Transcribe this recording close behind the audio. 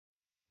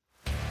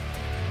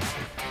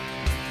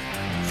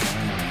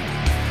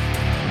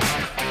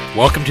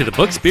Welcome to the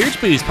Books, Beards,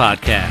 Booze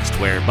podcast,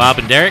 where Bob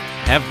and Derek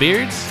have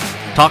beards,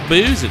 talk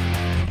booze,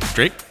 and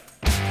drink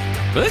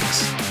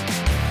books.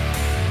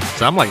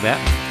 Something like that.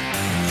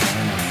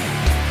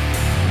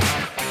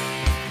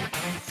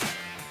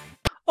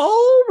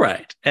 All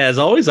right. As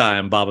always, I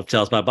am Bob of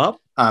Tales by Bob.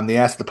 I'm the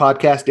ass of the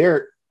podcast,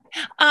 Derek.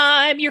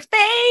 I'm your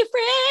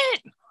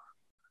favorite,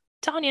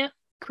 Tanya,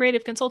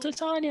 creative consultant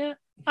Tanya.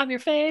 I'm your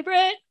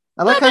favorite.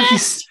 I like how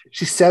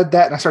she said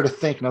that, and I started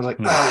thinking. I was like,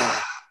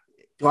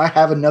 do I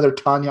have another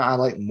Tanya I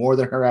like more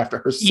than her after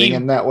her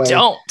singing that way?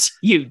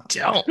 You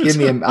don't. Give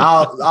me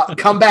I'll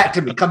come back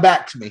to me. Come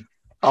back to me.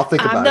 I'll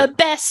think about it. I'm the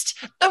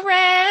best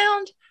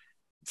around.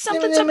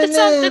 Something.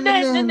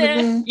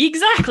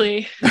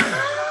 Exactly.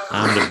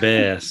 I'm the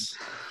best.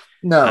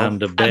 No. I'm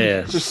the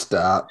best. Just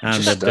stop.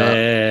 I'm Just the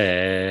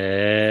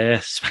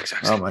best.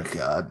 Oh my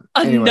God.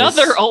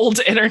 Another old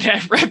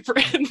internet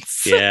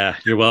reference. Yeah,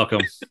 you're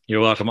welcome.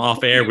 You're welcome.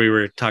 Off air, we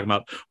were talking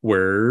about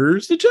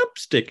where's the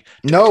chopstick?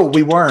 No,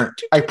 we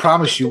weren't. I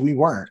promise you, we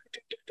weren't.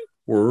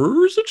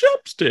 Where's the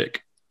chopstick?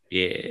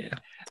 Yeah.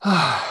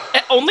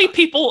 Only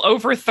people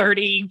over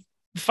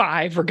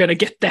 35 are gonna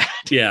get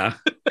that. Yeah.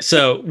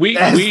 So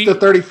As the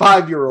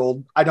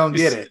 35-year-old, I don't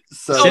get it.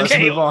 So let's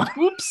move on.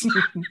 Whoops.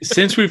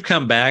 Since we've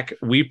come back,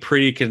 we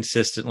pretty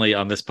consistently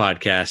on this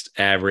podcast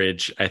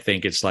average, I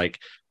think it's like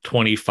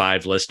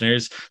 25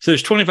 listeners. So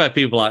there's 25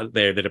 people out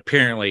there that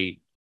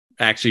apparently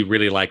actually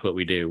really like what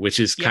we do, which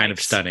is kind of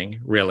stunning,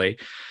 really.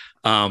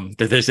 That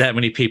there's that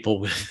many people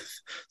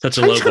with such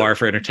a low bar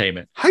for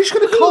entertainment. How are you just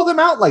going to call them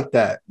out like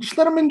that? Just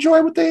let them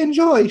enjoy what they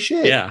enjoy.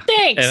 Shit. Yeah.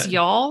 Thanks,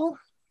 y'all.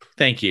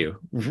 Thank you.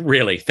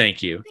 Really,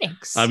 thank you.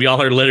 Thanks.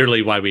 Y'all are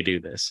literally why we do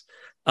this.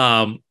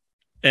 And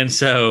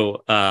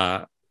so,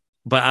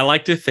 but I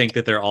like to think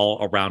that they're all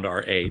around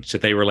our age,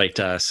 that they relate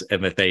to us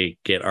and that they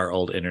get our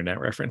old internet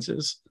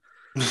references.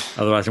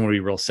 Otherwise, I'm going to be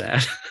real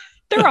sad.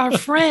 They're our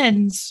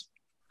friends.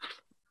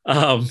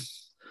 All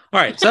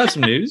right. So I have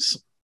some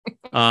news.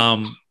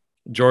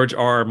 George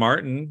R.R.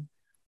 Martin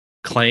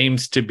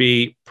claims to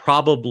be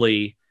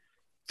probably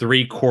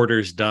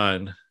 3/4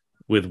 done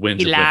with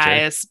Winds of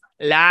Winter.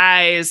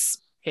 Lies.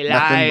 He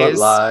Nothing lies. but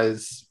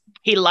lies.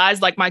 He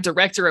lies like my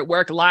director at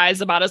work lies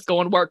about us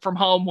going to work from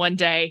home one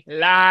day.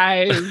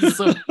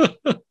 Lies.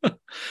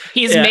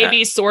 He's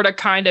maybe sort of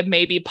kind of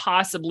maybe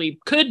possibly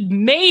could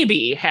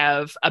maybe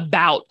have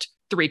about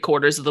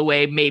 3/4 of the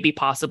way maybe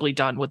possibly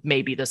done with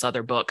maybe this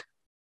other book.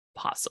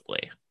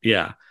 Possibly.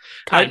 Yeah.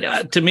 Kind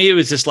of. To me, it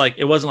was just like,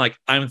 it wasn't like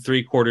I'm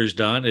 3/4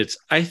 done. It's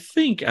I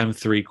think I'm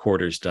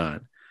 3/4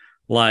 done.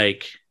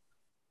 Like,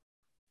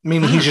 I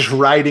mean, he's just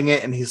writing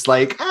it and he's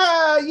like,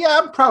 yeah,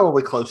 I'm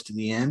probably close to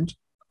the end.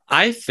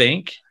 I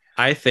think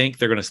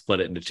they're going to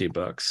split it into 2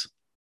 books.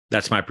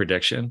 That's my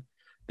prediction.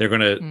 They're going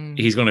to,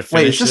 he's going to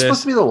finish. Wait, is this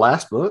supposed to be the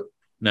last book?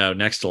 No,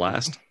 next to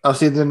last. Oh,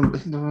 see,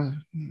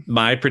 then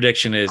My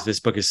prediction is this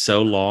book is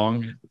so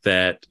long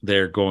that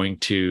they're going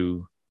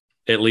to,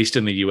 at least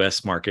in the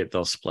US market,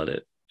 they'll split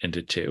it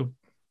into 2.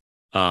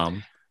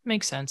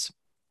 Makes sense.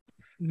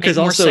 Because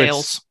more also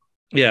sales.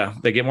 Yeah,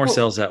 they get more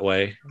sales that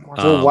way.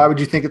 So why would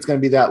you think it's going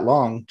to be that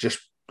long? Just,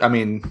 I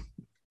mean,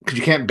 because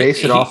you can't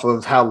base it off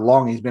of how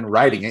long he's been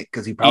writing it,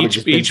 because he probably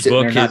just been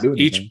sitting there not doing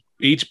anything.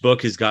 Each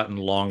book has gotten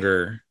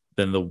longer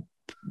than the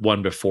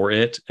one before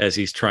it, as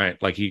he's trying,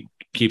 like he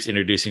keeps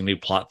introducing new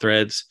plot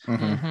threads.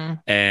 Mm-hmm.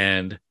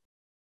 And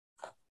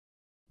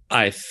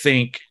I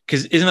think,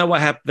 because isn't that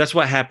what happened? That's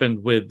what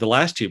happened with the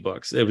last 2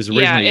 books. It was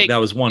originally that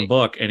was one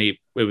book, and it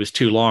was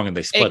too long, and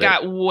they split it. It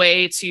got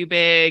way too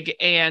big,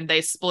 and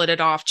they split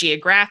it off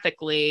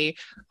geographically.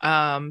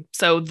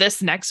 So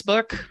this next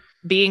book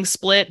being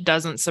split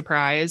doesn't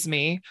surprise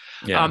me.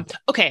 Yeah.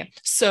 Okay,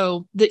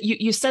 so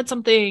you said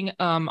something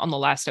on the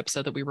last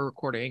episode that we were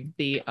recording,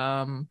 the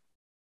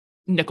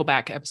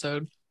Nickelback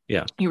episode.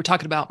 Yeah, you were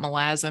talking about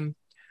Malazan,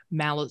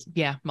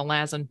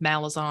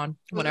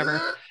 whatever.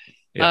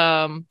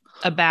 Yeah.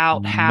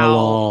 About how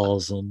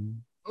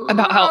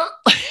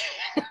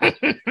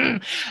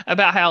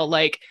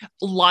like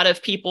a lot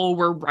of people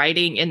were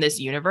writing in this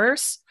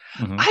universe.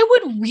 Mm-hmm. I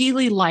would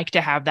really like to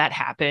have that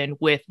happen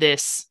with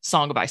this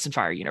Song of Ice and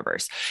Fire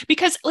universe,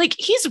 because like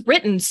he's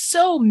written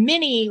so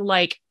many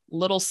like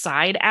little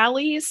side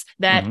alleys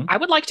that I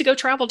would like to go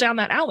travel down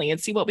that alley and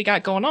see what we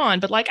got going on.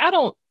 But like, I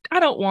don't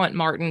want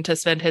Martin to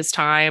spend his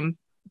time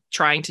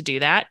trying to do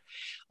that.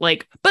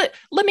 Like, but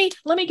let me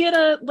get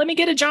a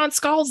John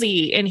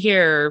Scalzi in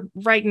here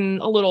writing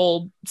a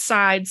little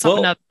side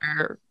something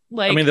other.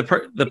 Like, I mean,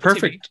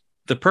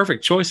 the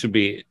perfect choice would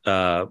be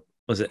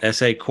was it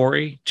S.A.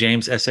 Corey,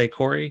 James S.A.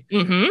 Corey?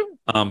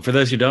 Mm-hmm. For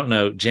those who don't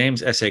know,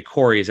 James S.A.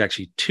 Corey is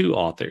actually 2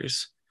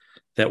 authors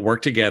that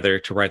work together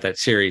to write that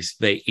series.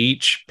 They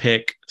each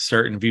pick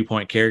certain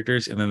viewpoint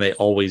characters, and then they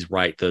always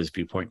write those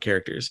viewpoint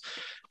characters.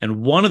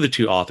 And one of the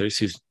 2 authors,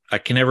 who's I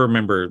can never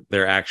remember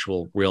their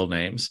actual real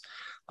names,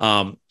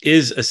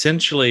 is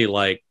essentially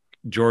like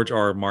George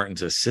R.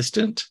 Martin's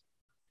assistant.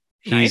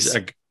 Nice.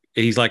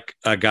 He's like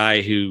a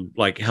guy who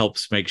like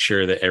helps make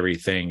sure that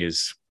everything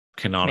is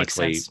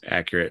canonically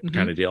accurate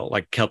kind of deal.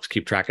 Like helps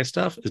keep track of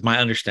stuff is my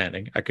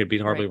understanding. I could be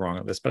horribly wrong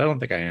on this, but I don't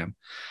think I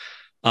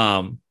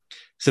am.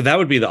 So that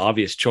would be the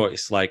obvious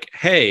choice. Like,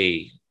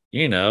 hey,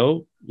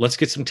 let's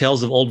get some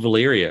Tales of Old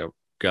Valyria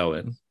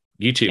going.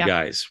 You two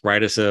guys,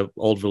 write us a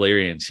Old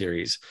Valyrian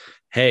series.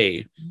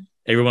 Hey,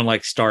 everyone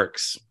likes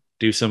Starks.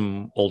 Do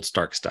some old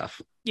Stark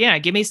stuff. Yeah,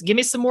 give me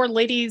some more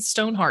Lady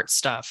Stoneheart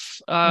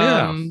stuff.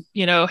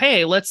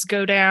 Hey, let's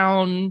go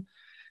down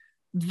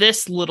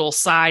this little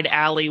side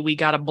alley we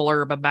got a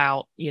blurb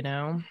about,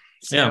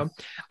 So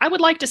I would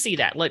like to see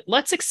that.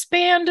 Let's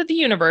expand the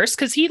universe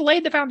because he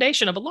laid the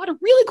foundation of a lot of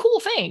really cool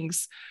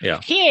things.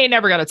 Yeah. He ain't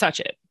never gonna touch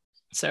it.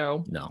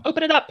 So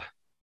open it up.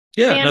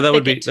 Yeah, no,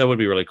 that would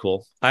be really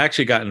cool. I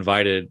actually got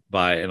invited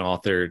by an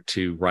author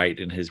to write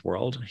in his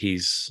world.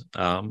 He's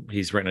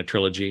written a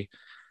trilogy,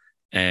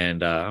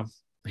 and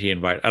he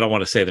invited. I don't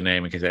want to say the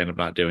name because I end up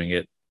not doing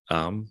it.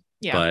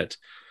 But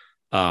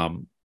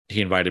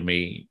he invited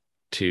me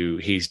to.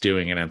 He's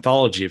doing an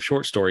anthology of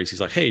short stories. He's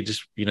like, hey,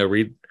 just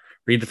read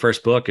the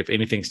first book. If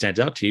anything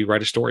stands out to you,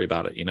 write a story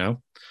about it.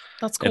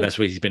 That's cool. And that's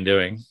what he's been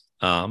doing.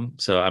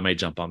 So I may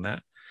jump on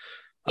that.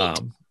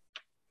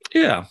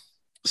 Yeah.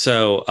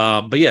 So,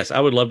 but yes, I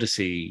would love to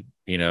see,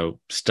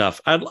 stuff.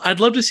 I'd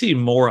love to see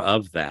more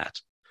of that.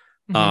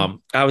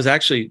 I was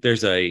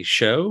there's a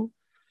show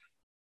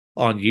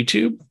on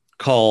YouTube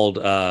called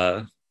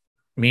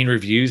Mean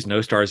Reviews,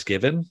 No Stars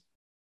Given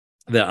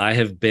that I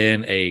have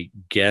been a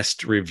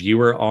guest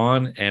reviewer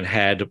on and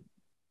had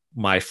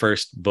my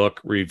first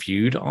book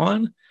reviewed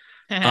on.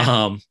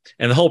 And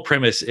the whole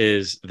premise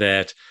is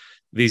that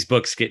these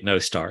books get no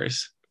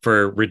stars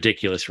for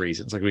ridiculous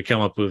reasons. Like we come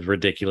up with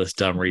ridiculous,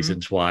 dumb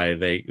reasons why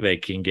they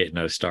can get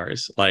no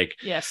stars. Like,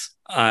 yes,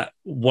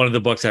 one of the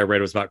books I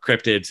read was about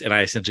cryptids, and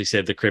I essentially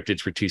said the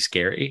cryptids were too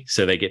scary,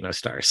 so they get no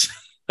stars.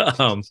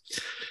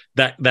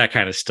 That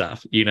kind of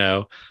stuff,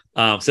 So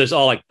it's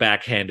all like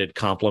backhanded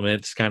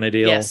compliments kind of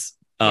deal. Yes.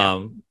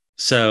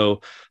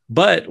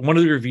 But one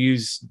of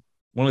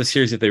the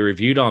series that they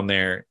reviewed on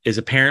there is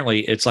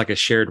apparently it's like a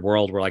shared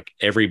world where like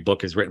every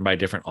book is written by a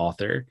different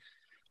author.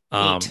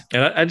 And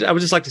I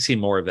would just like to see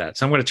more of that.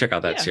 So I'm going to check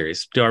out that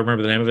series. Do I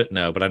remember the name of it?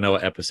 No, but I know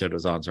what episode it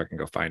was on, so I can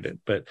go find it.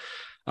 But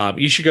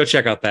you should go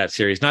check out that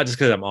series, not just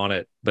because I'm on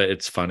it, but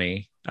it's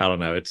funny. I don't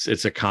know.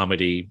 It's a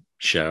comedy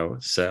show,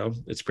 so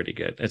it's pretty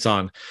good.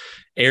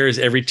 Airs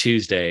every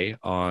Tuesday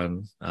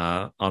on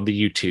the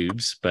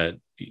YouTubes, but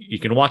you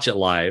can watch it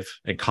live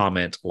and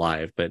comment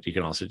live, but you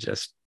can also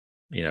just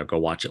go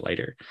watch it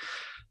later.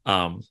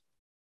 But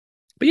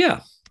yeah,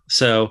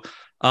 so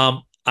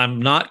I'm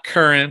not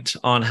current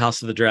on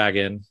House of the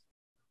Dragon.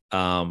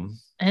 And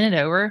it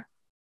over?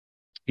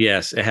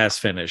 Yes, it has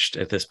finished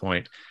at this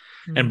point.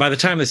 And by the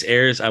time this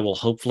airs, I will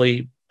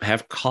hopefully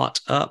have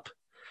caught up.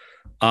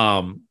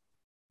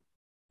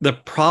 The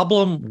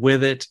problem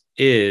with it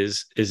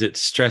is it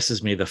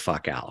stresses me the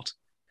fuck out.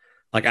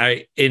 Like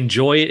I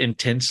enjoy it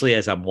intensely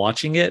as I'm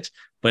watching it,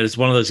 but it's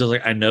one of those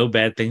like I know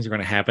bad things are going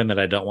to happen that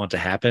I don't want to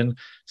happen.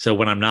 So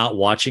when I'm not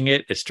watching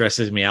it, it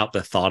stresses me out.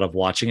 The thought of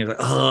watching it, like,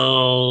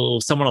 oh,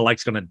 someone I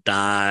like's going to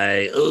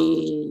die.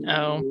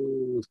 Oh,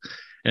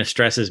 and it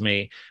stresses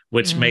me,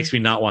 which makes me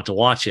not want to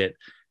watch it.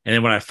 And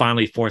then when I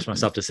finally force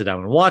myself to sit down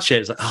and watch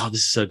it, it's like, oh,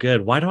 this is so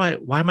good. Why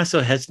am I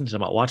so hesitant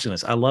about watching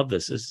this? I love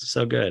this. This is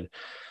so good.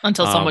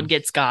 Until someone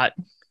gets got.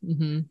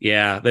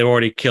 Yeah, they've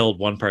already killed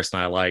one person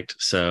I liked.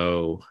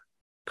 So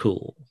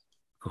cool.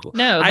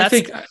 No, I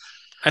think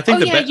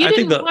you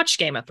didn't watch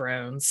Game of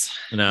Thrones.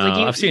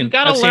 No, you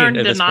gotta learn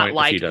to not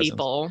like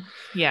people.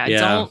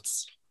 Yeah,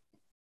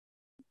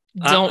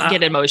 don't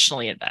get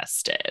emotionally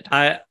invested.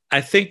 I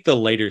think the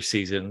later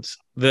seasons,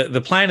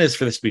 the plan is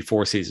for this to be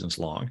 4 seasons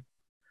long.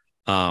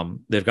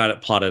 They've got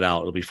it plotted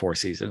out. It'll be 4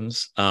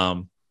 seasons.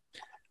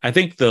 I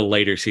think the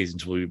later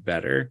seasons will be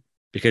better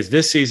because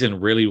this season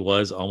really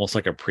was almost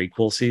like a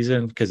prequel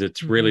season because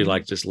it's really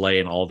like just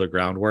laying all the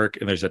groundwork,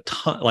 and there's a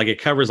ton, like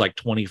it covers like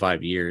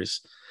 25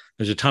 years.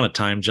 There's a ton of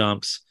time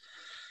jumps,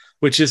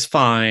 which is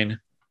fine.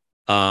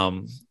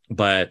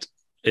 But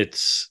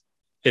it's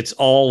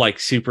all like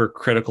super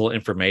critical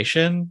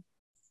information,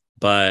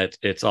 but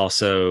it's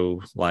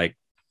also like,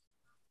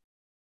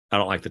 I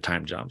don't like the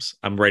time jumps.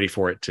 I'm ready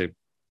for it to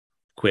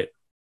quit.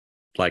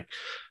 Like,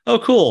 oh,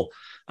 cool.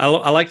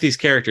 I like these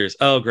characters.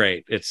 Oh,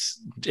 great. It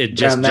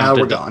just now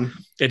we're gone.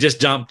 It just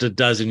jumped a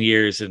dozen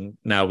years, and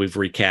now we've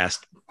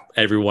recast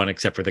everyone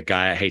except for the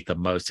guy I hate the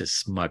most, his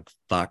smug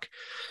fuck.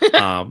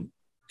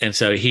 And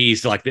so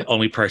he's like the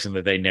only person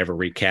that they never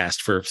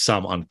recast for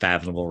some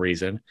unfathomable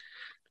reason.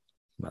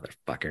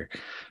 Motherfucker.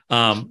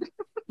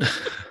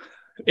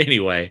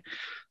 Anyway,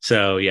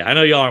 so yeah, I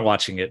know y'all aren't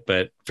watching it,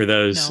 but for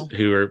those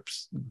who are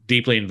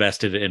deeply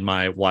invested in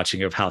my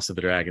watching of House of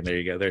the Dragon, there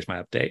you go. There's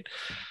my update.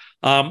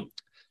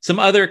 Some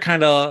other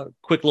kind of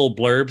quick little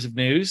blurbs of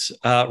news.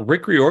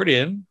 Rick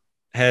Riordan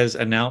has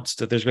announced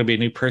that there's going to be a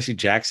new Percy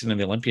Jackson and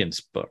the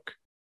Olympians book.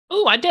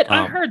 Oh, I did.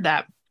 I heard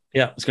that.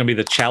 Yeah, it's going to be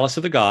the Chalice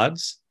of the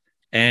Gods,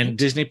 and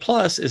Disney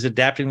Plus is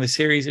adapting the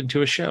series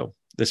into a show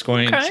that's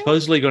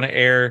supposedly going to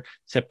air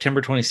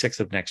September 26th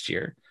of next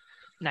year.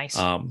 Nice.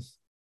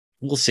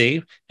 We'll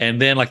see. And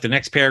then like the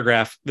next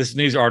paragraph, this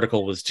news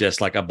article was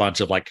just like a bunch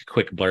of like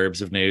quick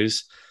blurbs of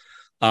news.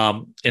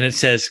 And it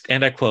says,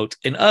 and I quote,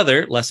 in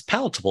other less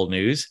palatable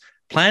news,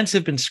 plans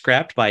have been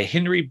scrapped by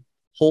Henry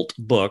Holt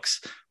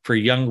Books for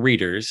young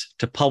readers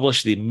to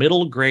publish the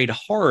middle grade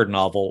horror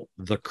novel,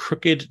 The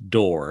Crooked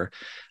Door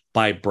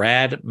by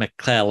Brad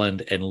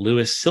McClelland and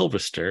Louis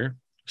Sylvester.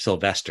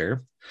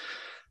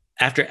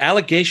 After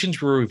allegations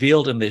were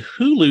revealed in the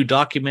Hulu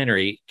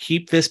documentary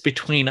Keep This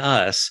Between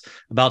Us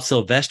about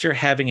Sylvester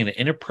having an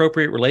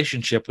inappropriate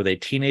relationship with a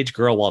teenage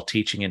girl while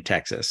teaching in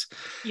Texas.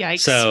 Yikes.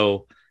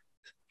 So,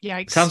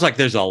 sounds like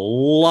there's a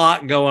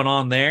lot going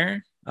on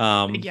there.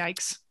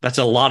 Yikes. That's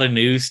a lot of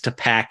news to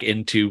pack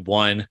into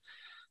one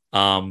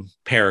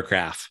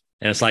paragraph.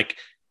 And it's like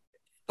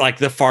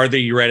the farther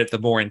you read it, the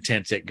more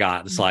intense it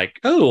got. It's like,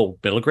 oh,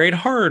 middle grade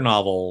horror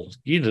novel,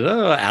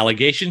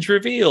 allegations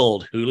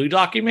revealed, Hulu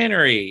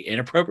documentary,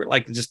 inappropriate.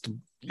 Like, just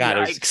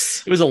God,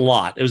 it was a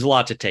lot. It was a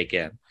lot to take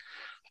in.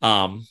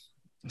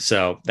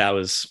 So that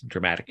was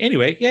dramatic.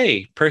 Anyway,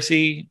 yay,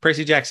 Percy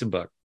Jackson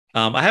book.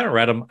 I haven't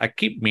read them. I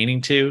keep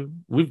meaning to.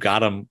 We've got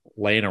them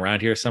laying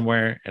around here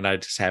somewhere, and I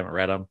just haven't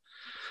read them.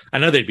 I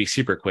know they'd be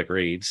super quick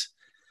reads.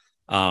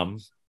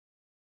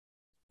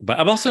 But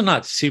I'm also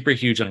not super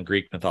huge on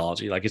Greek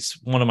mythology. Like, it's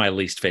one of my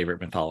least favorite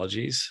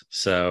mythologies.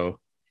 So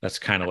that's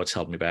kind of what's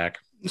held me back.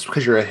 Just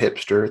because you're a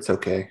hipster, it's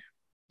okay.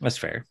 That's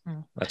fair.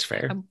 That's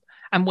fair.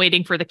 I'm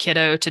waiting for the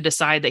kiddo to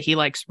decide that he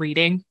likes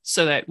reading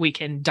so that we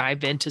can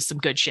dive into some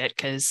good shit.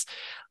 Because,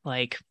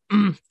 like,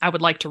 I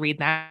would like to read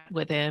that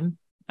with him.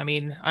 I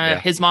mean,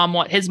 his mom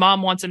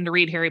wants him to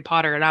read Harry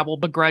Potter, and I will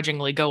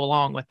begrudgingly go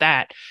along with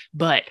that.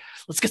 But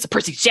let's get some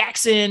Percy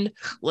Jackson.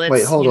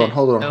 Wait, hold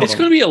on. It's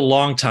going to be a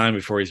long time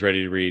before he's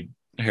ready to read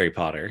Harry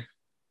Potter.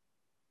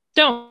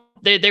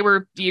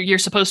 You're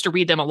supposed to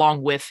read them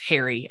along with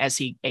Harry as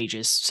he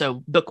ages.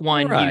 So book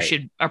 1, You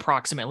should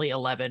approximately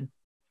 11.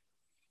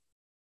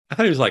 I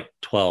thought he was like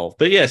 12,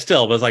 but yeah,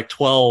 still, but it's like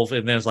 12,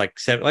 and then it's like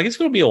 7. Like, it's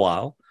going to be a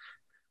while.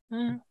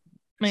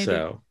 Maybe.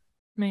 So.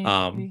 Maybe.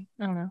 I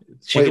don't know.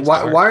 Wait,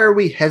 why are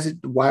we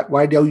hesitant?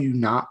 Why do you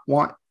not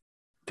want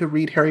to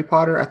read Harry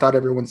Potter? I thought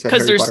everyone said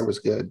Harry Potter was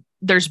good.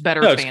 There's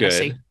better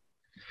fantasy. Good.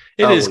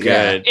 It is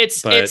good.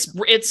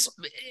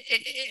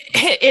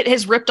 It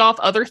has ripped off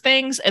other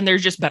things, and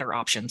there's just better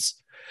options.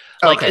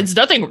 Like, it's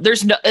nothing.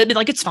 There's no, I mean,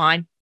 like, it's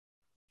fine.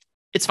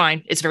 It's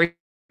fine. It's very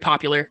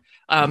popular.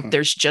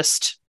 There's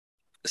just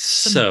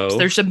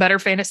there's some better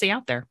fantasy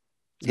out there.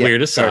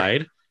 Weird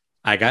aside,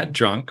 I got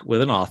drunk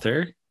with an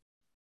author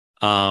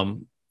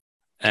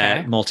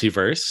at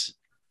Multiverse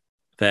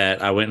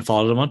that I went and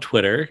followed him on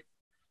Twitter.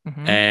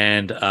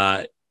 And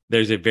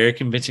there's a very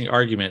convincing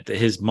argument that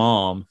his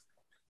mom,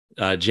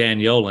 Jan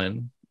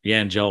Jolin,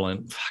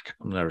 fuck,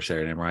 I'm never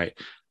saying her name right,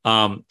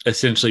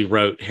 essentially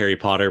wrote Harry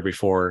Potter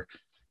before,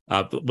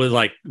 with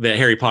like that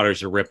Harry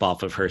Potter's a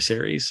ripoff of her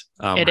series,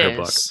 her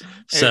book.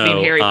 So, I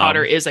mean, Harry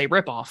Potter is a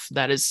ripoff.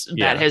 That's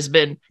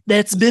been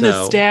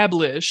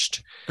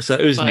established. So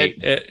it was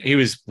neat. He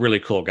was a really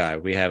cool guy.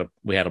 We had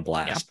a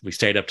blast. We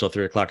stayed up till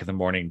 3:00 in the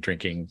morning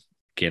drinking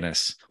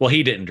Guinness. Well,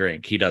 he didn't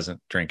drink. He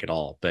doesn't drink at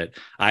all. But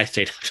I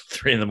stayed up till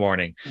 3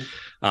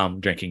 a.m,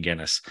 drinking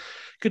Guinness.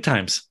 Good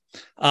times.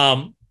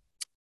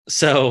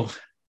 So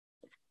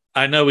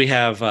I know we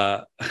have.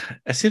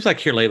 It seems like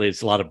here lately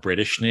it's a lot of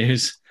British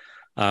news.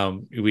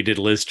 We did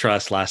Liz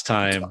Truss last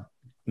time.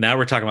 Now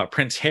we're talking about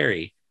Prince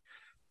Harry.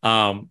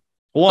 I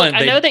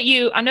know that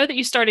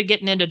you started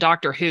getting into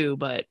Doctor Who,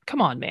 but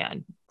come on,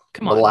 man.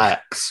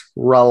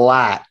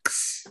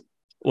 Relax.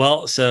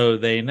 Well, so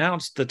they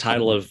announced the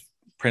title of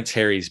Prince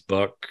Harry's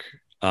book.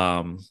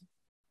 That's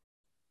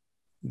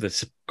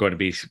going to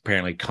be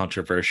apparently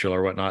controversial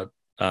or whatnot.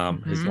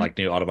 His like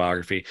new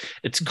autobiography.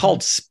 It's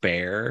called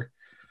Spare.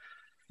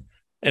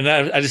 And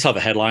I just saw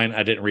the headline.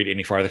 I didn't read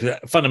any farther.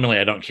 Fundamentally,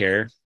 I don't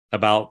care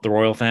about the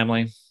royal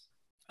family.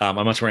 I'm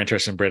much more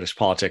interested in British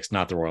politics,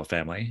 not the royal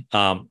family.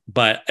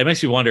 But it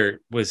makes me wonder,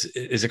 is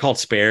it called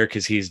Spare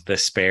because he's the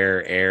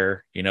spare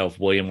heir? You know, if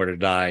William were to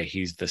die,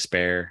 he's the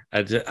spare.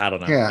 I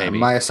don't know. Yeah, maybe.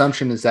 My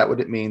assumption is that what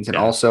it means. And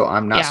also,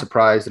 I'm not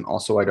surprised. And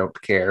also, I don't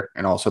care.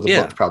 And also, the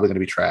book's probably going to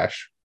be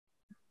trash.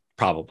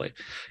 Probably.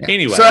 Yeah.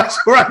 Anyway. So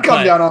that's where I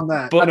come down on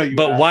that.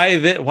 But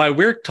why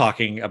we're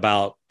talking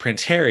about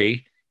Prince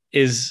Harry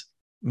is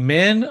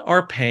men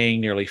are paying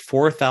nearly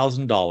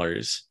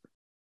 $4,000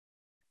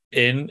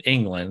 in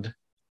England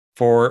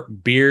for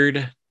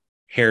beard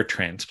hair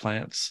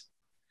transplants.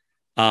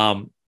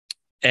 And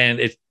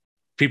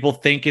people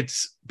think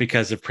it's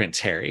because of Prince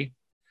Harry.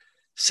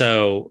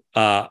 So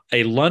a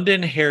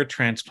London hair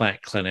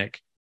transplant clinic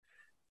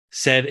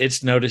said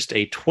it's noticed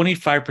a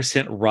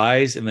 25%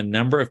 rise in the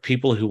number of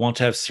people who want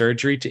to have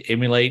surgery to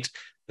emulate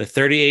the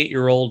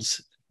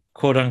 38-year-old's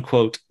quote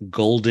unquote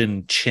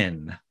golden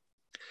chin.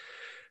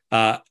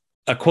 A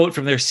quote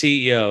from their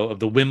CEO of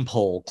the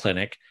Wimpole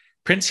Clinic: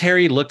 Prince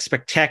Harry looked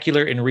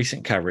spectacular in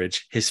recent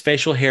coverage. His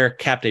facial hair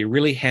capped a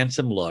really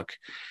handsome look,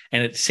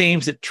 and it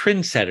seems that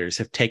trendsetters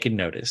have taken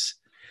notice.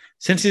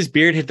 Since his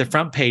beard hit the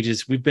front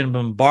pages, we've been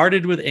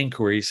bombarded with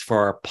inquiries for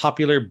our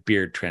popular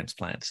beard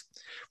transplants.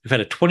 We've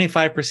had a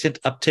 25%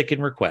 uptick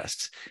in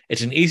requests.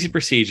 It's an easy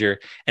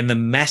procedure, and the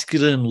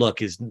masculine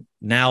look is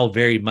now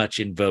very much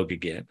in vogue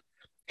again.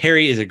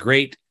 Harry is a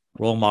great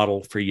role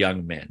model for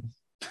young men.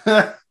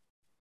 Okay.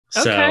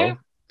 So,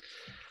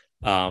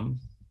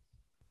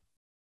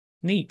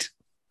 neat.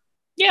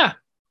 Yeah.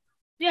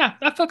 Yeah,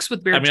 I fucks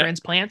with beard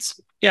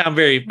transplants. Yeah, I'm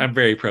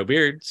very pro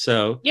beard.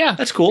 So yeah,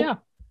 that's cool.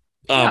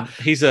 Yeah.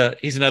 He's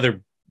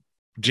another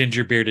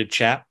ginger bearded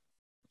chap.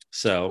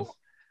 So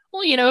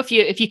well, if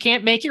you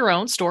can't make your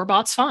own,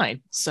 store-bought's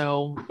fine.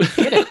 So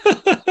get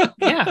it.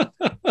 Yeah.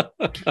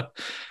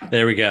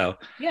 There we go.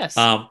 Yes.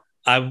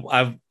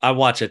 I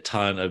watch a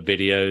ton of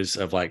videos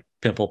of like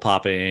pimple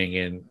popping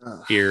and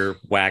ear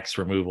wax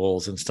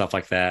removals and stuff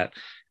like that.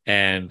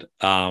 And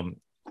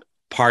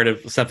part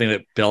of something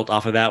that built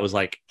off of that was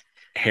like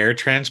hair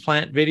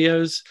transplant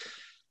videos.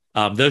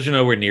 Those are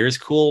nowhere near as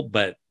cool,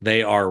 but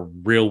they are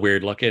real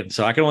weird looking.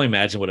 So I can only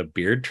imagine what a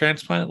beard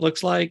transplant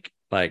looks like.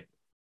 Like,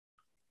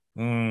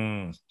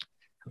 where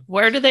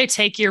do they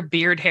take your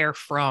beard hair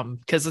from?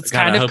 Because it's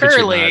kind of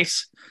curly.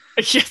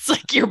 It's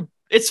like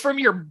it's from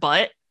your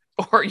butt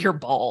or your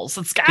balls.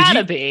 It's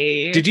gotta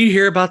be. Did you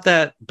hear about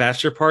that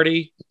bachelor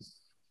party?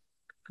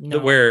 No.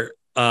 Where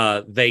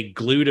they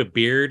glued a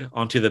beard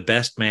onto the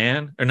best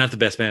man, or not the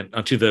best man,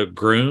 onto the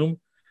groom,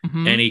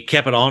 and he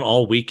kept it on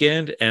all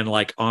weekend, and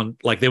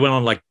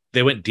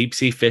they went deep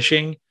sea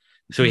fishing,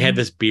 so he had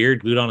this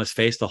beard glued on his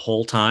face the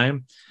whole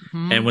time,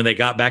 and when they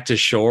got back to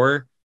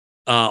shore,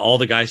 all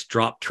the guys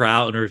dropped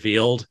trout and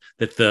revealed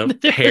that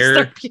the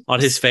hair on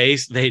his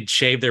face, they'd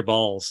shaved their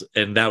balls,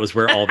 and that was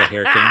where all the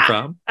hair came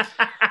from.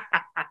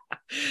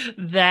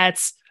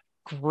 That's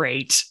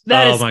great.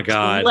 That is my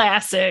God,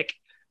 classic.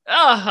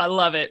 Oh, I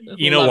love it.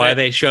 You know why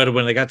they showed it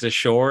when they got to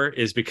shore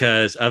is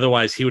because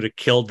otherwise he would have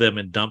killed them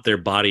and dumped their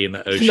body in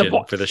the ocean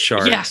for the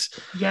sharks.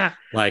 Yeah.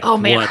 Like, oh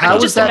man, I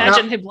can just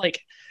imagine him like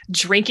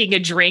drinking a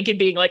drink and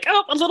being like,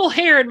 "Oh, a little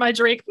hair in my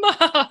drink."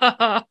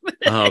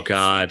 Oh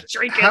God.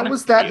 How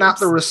was that not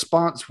the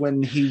response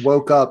when he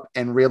woke up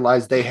and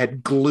realized they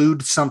had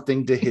glued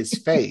something to his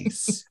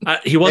face?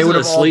 He wasn't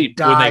asleep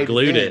when they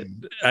glued it.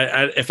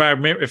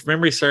 If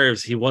memory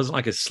serves, he wasn't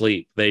like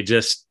asleep. They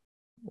just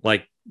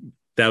like,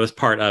 that was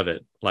part of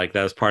it. Like,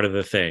 that was part of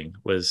the thing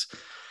was.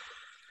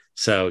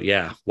 So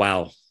yeah.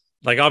 Wow.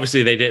 Like,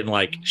 obviously they didn't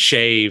like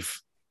shave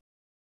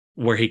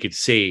where he could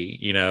see,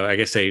 I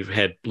guess they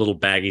had little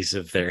baggies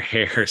of their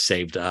hair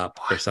saved up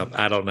or something.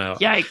 I don't know.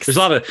 Yikes. There's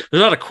a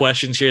lot of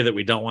questions here that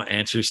we don't want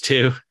answers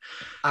to.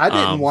 I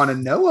didn't want to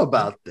know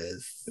about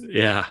this.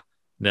 Yeah.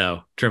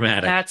 No.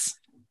 Dramatic.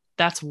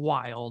 That's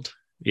wild.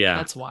 Yeah.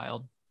 That's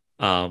wild.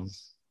 Oof.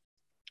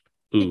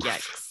 Big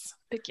yikes.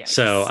 Big yikes.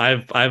 So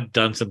I've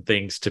done some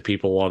things to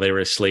people while they were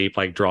asleep,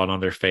 like drawn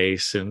on their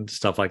face and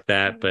stuff like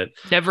that. But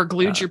never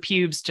glued your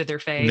pubes to their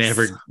face.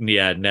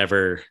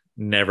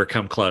 Never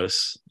come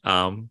close.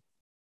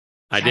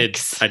 I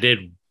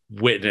did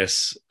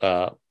witness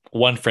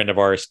one friend of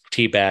ours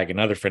teabag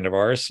another friend of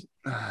ours.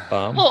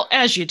 Well,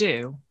 as you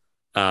do.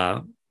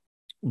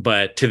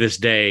 But to this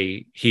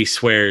day, he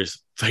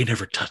swears they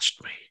never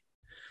touched me.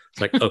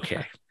 It's like,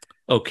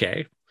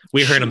 okay.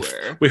 We heard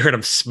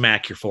him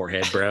smack your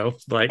forehead, bro.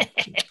 Like,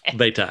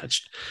 they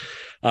touched.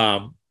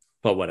 But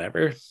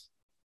whatever.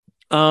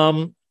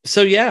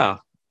 So yeah.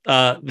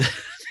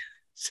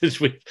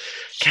 Since we've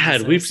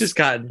just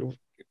gotten,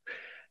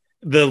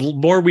 the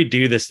more we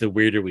do this, the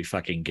weirder we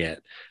fucking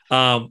get.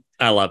 I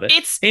love it.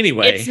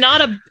 It's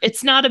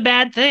not a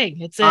bad thing.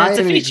 It's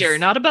a feature,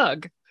 not a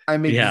bug.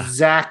 I'm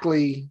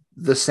exactly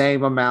the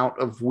same amount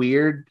of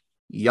weird.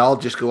 Y'all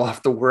just go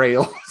off the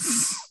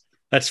rails.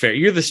 That's fair.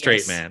 You're the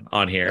straight man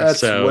on here.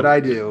 That's what I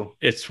do.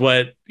 It's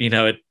what,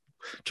 it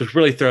just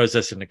really throws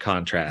us into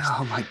contrast.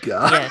 Oh my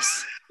God.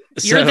 Yes.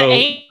 You're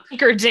the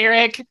anchor,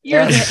 Derek.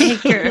 You're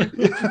the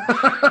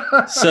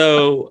anchor.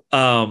 So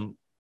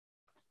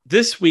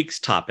this week's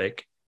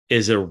topic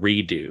is a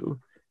redo.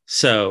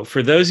 So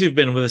for those who've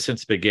been with us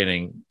since the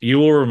beginning, you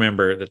will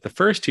remember that the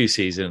first two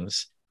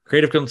seasons,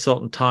 creative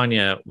consultant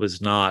Tanya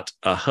was not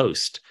a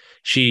host.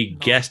 She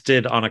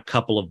guested on a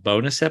couple of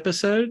bonus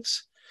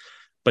episodes,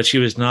 but she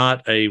was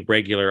not a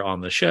regular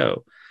on the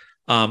show.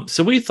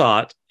 So we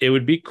thought it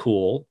would be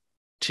cool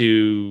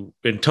and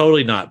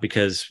totally not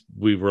because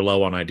we were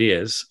low on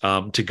ideas,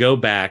 to go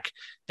back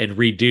and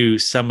redo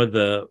some of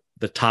the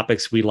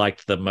topics we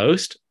liked the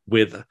most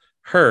with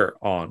her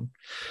on.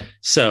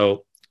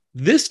 So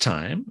this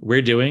time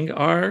we're doing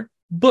our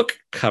book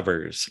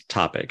covers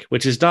topic,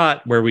 which is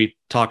not where we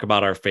talk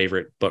about our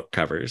favorite book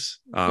covers.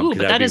 But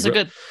that is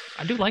I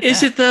do like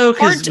is that. Is it though?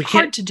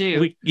 Hard to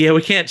do.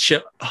 We can't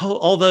show.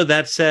 Although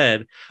that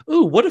said,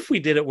 what if we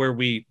did it where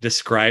we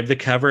describe the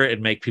cover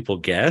and make people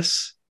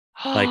guess?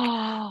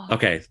 Like,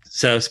 okay,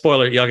 so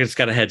spoiler, y'all just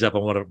got a heads up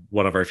on what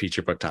one of our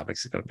future book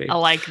topics is going to be. I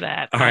like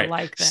that. All right. I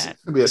like that.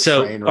 It's going to be a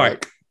train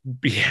wreck.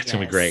 Yeah, it's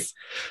going to be great.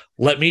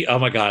 Let me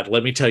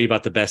tell you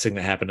about the best thing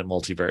that happened at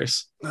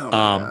Multiverse.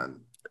 Oh,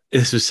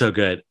 this was so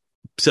good.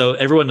 so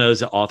everyone knows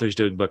that authors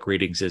doing book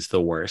readings is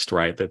the worst,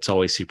 right? That's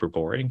always super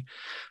boring.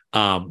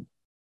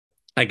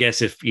 I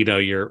guess if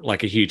you're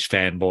like a huge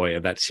fanboy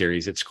of that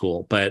series, it's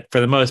cool, but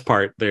for the most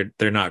part,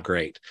 they're not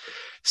great.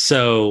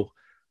 So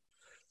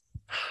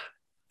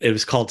it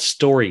was called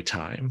Story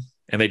Time,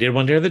 and they did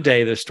one during the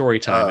day, the story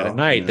time, and at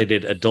night they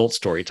did adult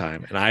story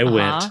time. And I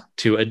went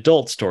to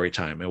adult story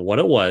time, and what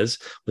it was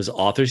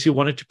authors who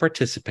wanted to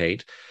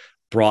participate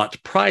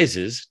brought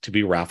prizes to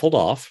be raffled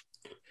off,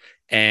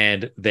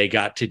 and they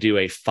got to do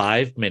a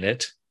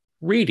 5-minute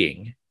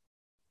reading.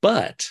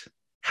 But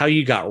how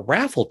you got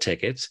raffle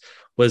tickets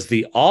was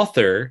the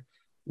author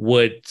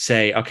would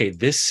say, okay,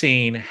 this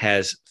scene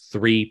has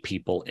 3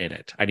 people in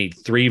it. I need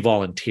 3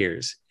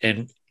 volunteers.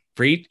 And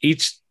for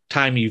each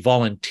time you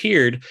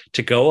volunteered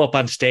to go up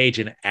on stage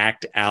and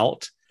act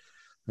out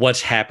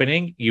what's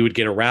happening, you would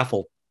get a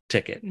raffle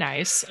ticket.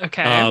 Nice.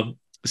 Okay.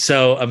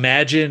 So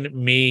imagine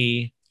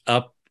me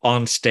up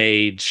on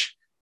stage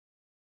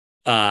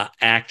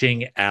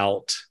acting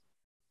out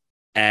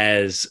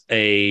as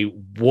a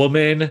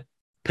woman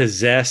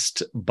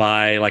possessed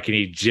by like an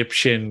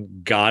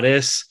Egyptian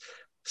goddess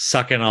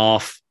sucking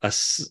off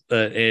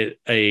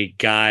a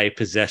guy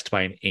possessed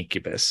by an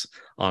incubus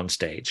on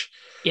stage.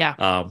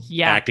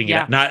 Acting it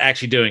out, not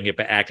actually doing it,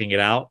 but acting it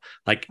out.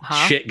 Like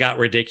shit got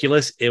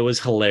ridiculous. It was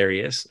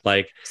hilarious.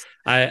 Like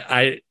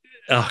oh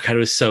god, it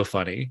was so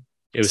funny.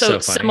 It was so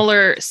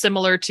funny.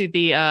 Similar to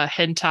the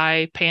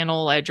hentai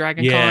panel at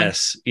DragonCon.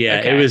 Yes, yeah,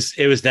 okay.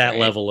 It was that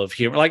level of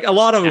humor. Like a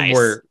lot of them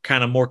were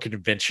kind of more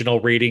conventional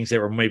readings that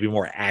were maybe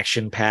more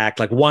action packed.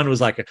 Like one was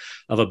like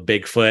of a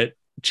Bigfoot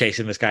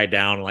chasing this guy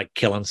down and like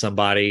killing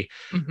somebody.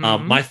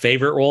 Mm-hmm. My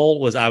favorite role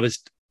was I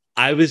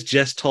was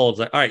just told,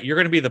 like, all right, you're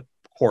going to be the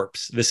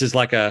corpse. This is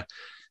like a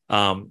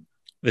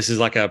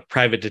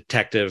private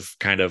detective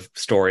kind of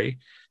story.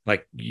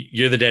 Like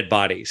you're the dead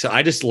body. So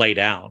I just lay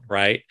down,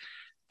 right?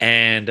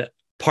 And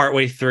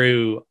partway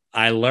through,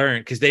 I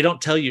learned, because they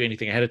don't tell you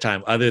anything ahead of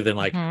time other than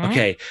like,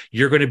 okay,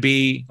 you're going to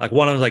be like,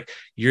 one of them was like,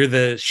 you're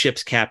the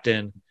ship's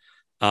captain.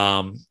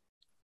 And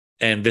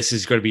this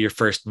is going to be your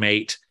first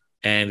mate.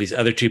 And these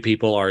other 2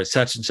 people are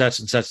such and such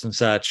and such and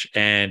such.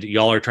 And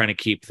y'all are trying to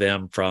keep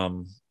them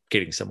from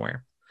getting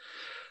somewhere.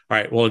 All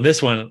right. Well, in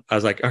this one, I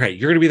was like, okay,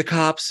 you're going to be the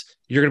cops,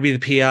 you're going to be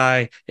the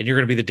PI, and you're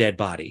going to be the dead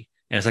body.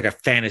 And it's like a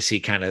fantasy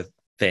kind of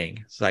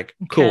thing. It's like,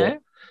 cool.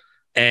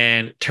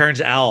 And turns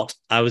out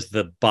I was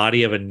the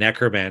body of a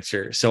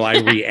necromancer. So I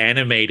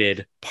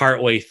reanimated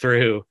partway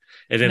through,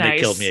 and then they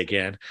killed me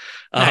again.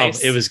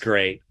 It was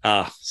great.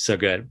 So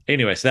good.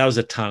 Anyway, so that was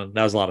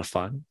a lot of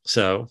fun.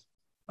 So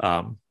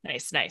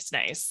nice.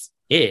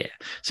 Yeah.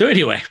 So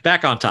anyway,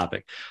 back on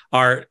topic.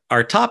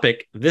 Our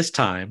topic this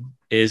time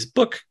is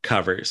book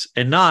covers,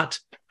 and not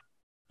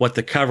what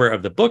the cover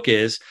of the book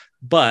is,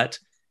 but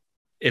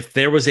if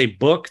there was a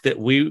book that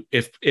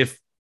if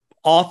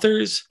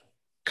authors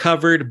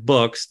covered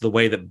books the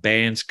way that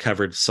bands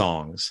covered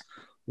songs,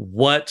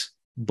 what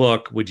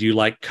book would you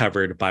like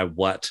covered by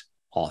what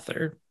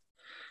author?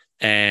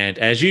 And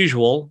as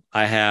usual,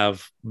 I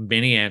have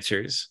many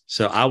answers,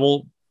 so I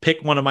will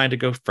pick one of mine to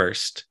go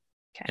first,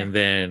 and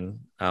then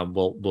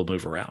we'll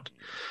move around.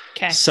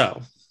 Okay.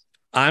 So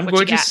I'm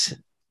going to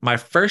my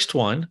first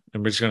one.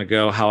 I'm just going to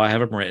go how I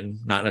have them written,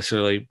 not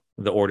necessarily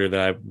the order that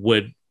I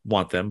would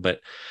want them, but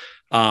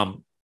the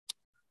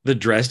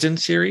Dresden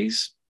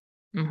series.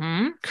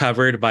 Mm-hmm.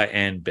 Covered by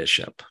Anne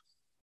Bishop.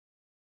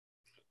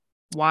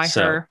 Why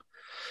her?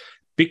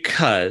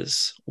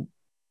 Because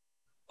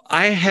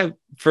I have,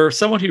 for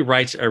someone who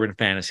writes urban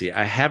fantasy,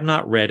 I have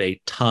not read a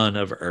ton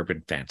of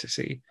urban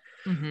fantasy.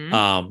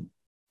 Mm-hmm.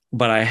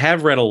 But I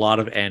have read a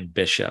lot of Anne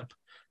Bishop,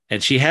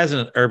 and she has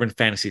an urban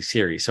fantasy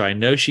series. So I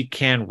know she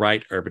can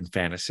write urban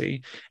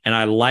fantasy, and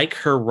I like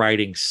her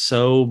writing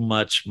so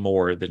much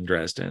more than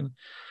Dresden,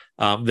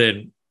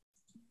 than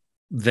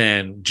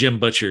Jim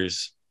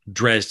Butcher's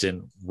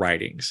Dresden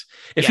writings.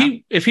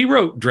 If he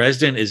wrote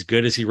Dresden as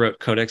good as he wrote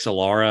Codex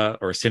Alara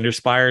or Cinder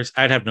Spires,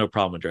 I'd have no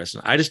problem with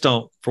Dresden. I just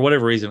don't, for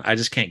whatever reason, I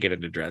just can't get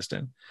into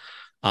Dresden.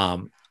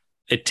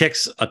 It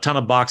ticks a ton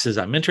of boxes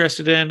I'm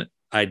interested in.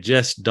 I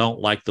just don't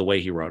like the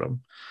way he wrote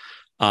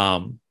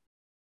them.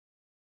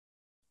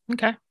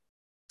 Okay.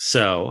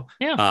 So,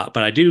 but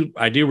I do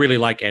really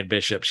like Anne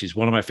Bishop. She's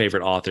one of my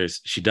favorite authors.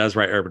 She does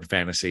write urban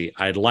fantasy.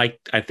 I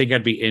think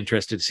I'd be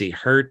interested to see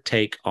her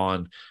take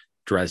on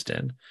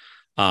Dresden.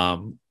 She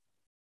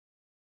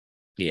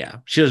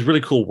does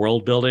really cool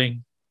world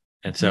building,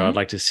 and so I'd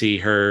like to see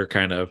her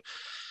kind of,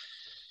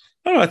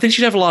 I don't know, I think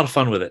she'd have a lot of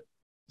fun with it.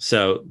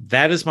 So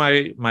that is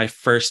my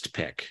first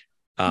pick.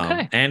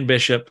 Anne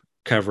Bishop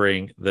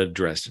covering the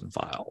Dresden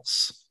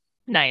Files.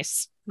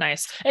 Nice.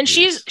 And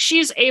yes. she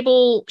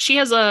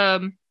has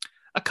a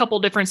couple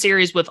different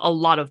series with a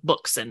lot of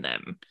books in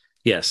them.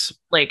 Yes.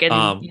 Like,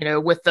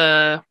 and with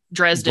the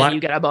Dresden, you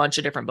get a bunch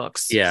of different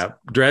books. Yeah.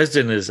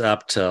 Dresden is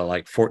up to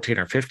like 14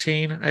 or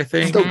 15, I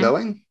think. Still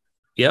going?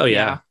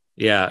 Yeah.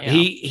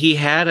 He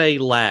had a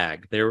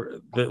lag there.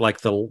 Like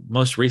the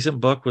most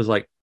recent book was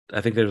like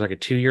I think there's like a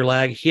 2-year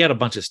lag. He had a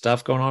bunch of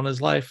stuff going on in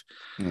his life.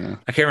 Yeah.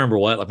 I can't remember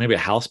what, like maybe a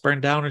house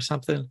burned down or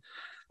something.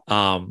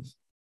 And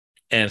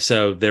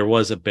so there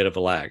was a bit of a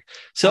lag.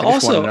 So I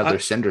just also want another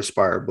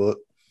Cinderspire book.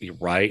 You're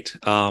right.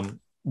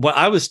 What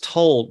I was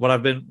told, what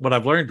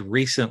I've learned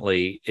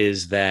recently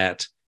is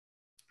that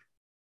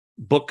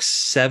book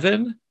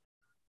 7,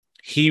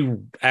 he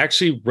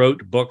actually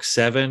wrote book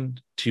 7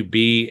 to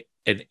be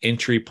an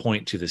entry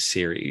point to the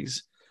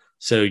series.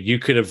 So you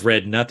could have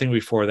read nothing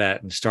before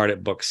that and start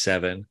at book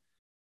 7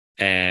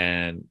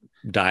 and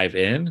dive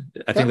in.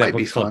 I think that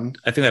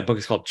book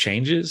is called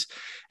Changes.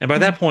 And by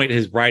that point,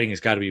 his writing has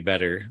got to be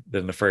better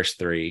than the first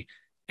 3.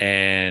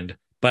 But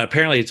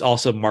apparently it's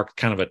also marked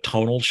kind of a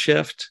tonal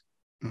shift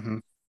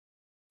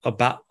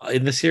about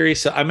in the series.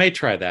 So I may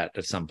try that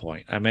at some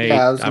point. I may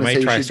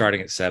try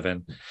starting at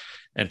 7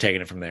 and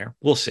taking it from there.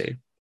 We'll see.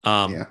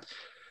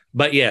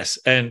 But yes.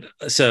 And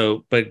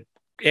so, but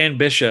Anne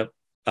Bishop,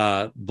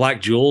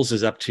 Black Jewels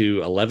is up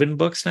to 11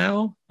 books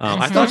now.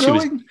 I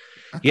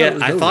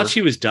thought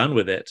she was done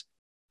with it.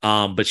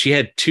 But she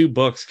had 2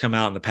 books come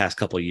out in the past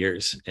couple of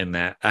years in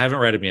that. I haven't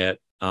read them yet.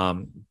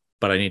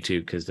 But I need to,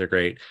 because they're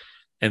great.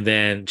 And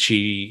then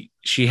she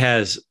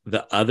has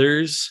the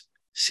Others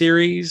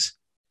series,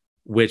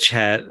 which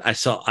had I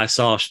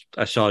saw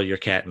your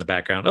cat in the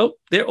background. Oh,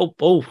 there.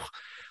 Oh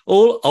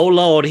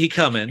Lord, he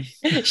coming.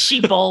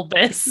 She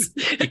bulbous.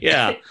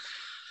 Yeah.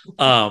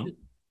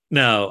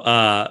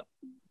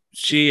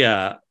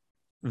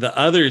 The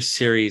Others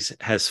series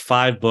has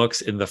 5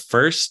 books in the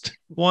first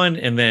one,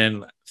 and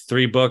then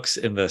 3 books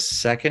in the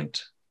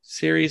second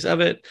series of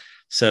it.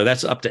 So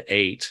that's up to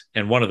 8.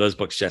 And one of those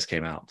books just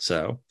came out.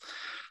 So,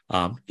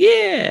 or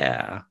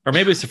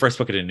maybe it's the first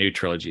book in a new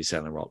trilogy set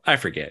in the world. I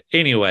forget.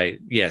 Anyway,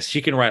 yes,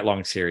 she can write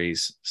long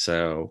series.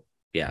 So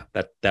yeah,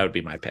 that would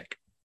be my pick.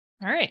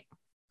 All right.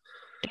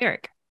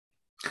 Derek.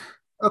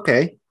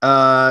 Okay.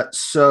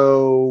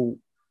 So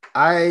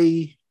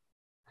I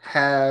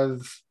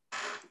have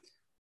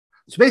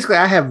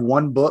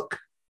one book,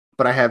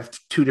 but I have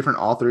 2 different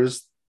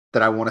authors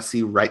that I want to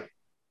see write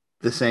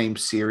the same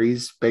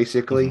series,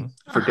 basically,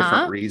 for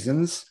different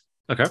reasons.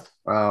 Okay.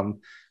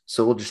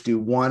 So we'll just do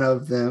one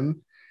of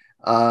them.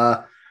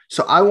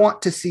 So I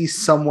want to see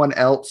someone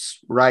else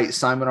write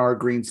Simon R.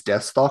 Green's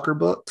Deathstalker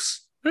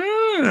books.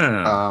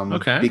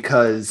 Okay.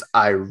 Because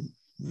I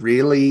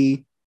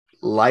really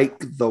like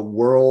the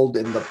world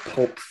and the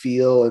pulp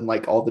feel and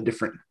like all the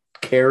different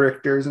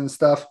characters and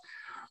stuff.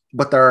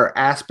 But there are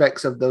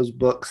aspects of those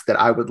books that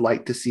I would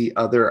like to see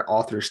other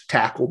authors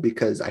tackle,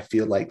 because I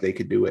feel like they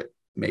could do it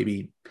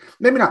maybe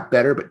not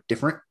better, but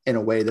different in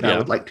a way that I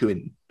would like to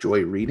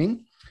enjoy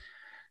reading.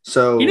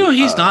 So,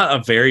 he's not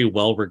a very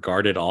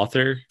well-regarded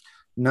author.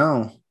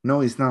 No,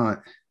 he's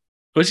not.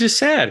 Which is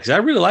sad, because I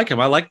really like him.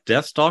 I like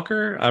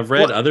Deathstalker. I've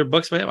read other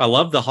books by him. I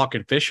love The Hawk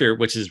and Fisher,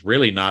 which is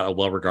really not a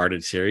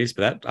well-regarded series,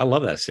 but I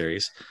love that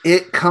series.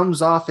 It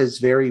comes off as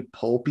very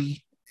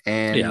pulpy,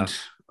 and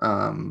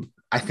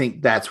I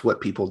think that's what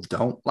people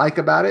don't like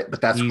about it.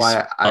 But that's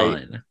why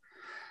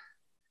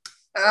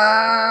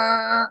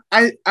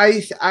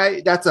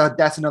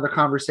that's another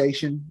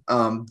conversation.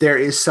 There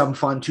is some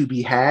fun to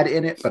be had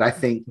in it, but I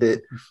think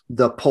that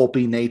the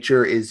pulpy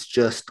nature is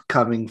just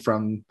coming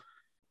from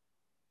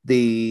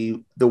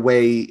the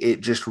way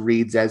it just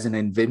reads as an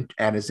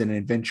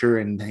adventure,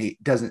 and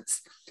it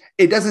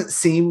doesn't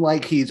seem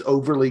like he's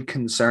overly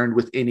concerned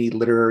with any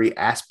literary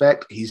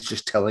aspect. He's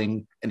just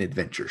telling an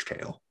adventure's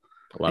tale.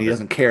 He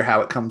doesn't care how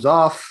it comes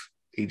off.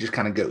 He just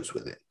kind of goes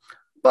with it.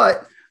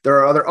 But there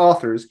are other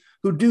authors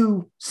who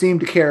do seem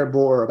to care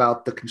more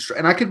about the construction.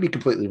 And I could be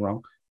completely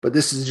wrong, but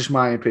this is just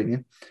my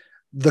opinion.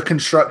 The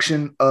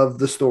construction of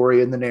the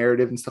story and the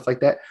narrative and stuff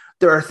like that.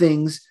 There are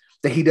things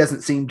that he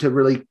doesn't seem to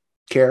really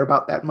care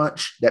about that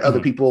much that other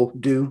people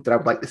do, that I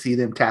would like to see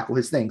them tackle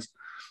his things.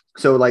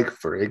 So, like,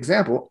 for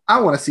example, I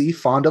want to see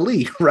Fonda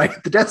Lee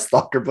write the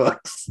Deathstalker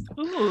books.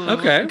 Ooh,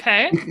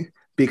 okay.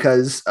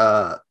 Because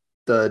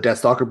the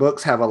Deathstalker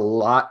books have a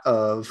lot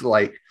of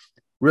like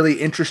really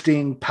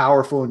interesting,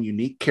 powerful, and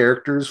unique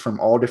characters from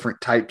all different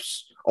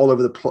types, all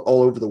over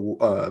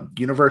the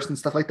universe and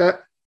stuff like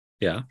that.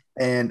 Yeah.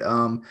 And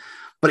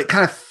but it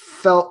kind of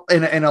felt,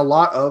 and a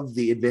lot of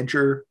the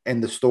adventure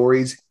and the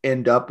stories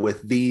end up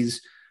with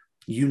these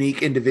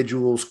unique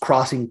individuals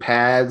crossing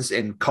paths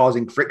and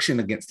causing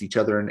friction against each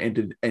other,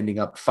 and ending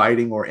up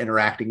fighting or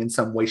interacting in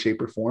some way, shape,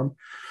 or form.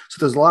 So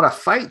there's a lot of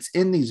fights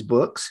in these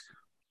books,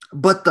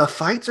 but the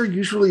fights are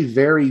usually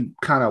very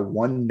kind of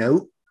one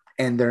note,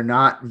 and they're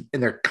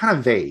kind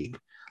of vague.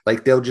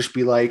 Like they'll just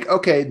be like,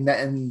 okay,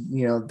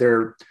 and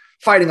they're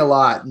fighting a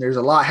lot and there's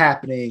a lot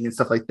happening and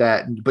stuff like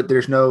that. But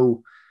there's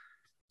no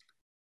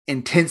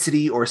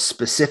intensity or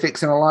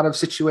specifics in a lot of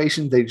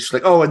situations. They just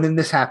like, oh, and then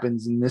this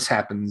happens and this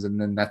happens,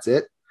 and then that's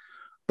it.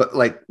 But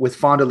like with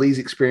Fonda Lee's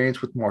experience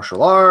with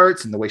martial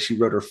arts and the way she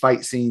wrote her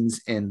fight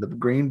scenes in the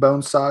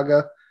Greenbone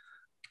Saga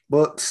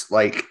books,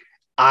 like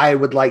I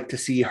would like to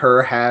see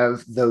her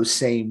have those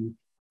same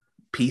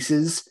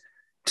pieces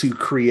to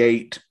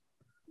create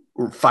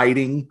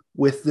fighting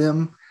with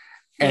them.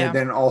 And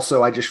then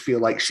also, I just feel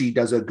like she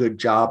does a good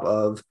job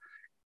of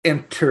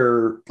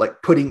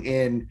putting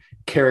in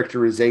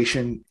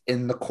characterization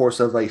in the course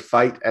of a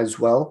fight as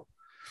well.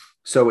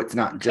 So it's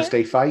not just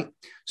a fight.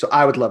 So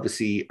I would love to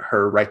see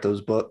her write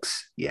those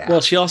books. Yeah. Well,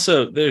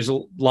 there's a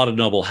lot of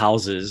noble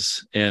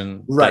houses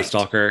in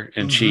Deathstalker,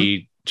 and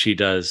she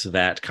does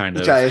that kind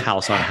of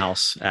house on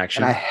house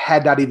action. And I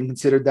had not even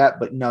considered that,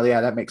 but no,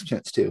 yeah, that makes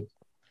sense too.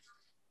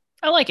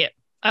 I like it.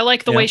 I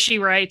like the way she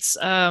writes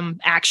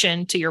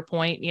action, to your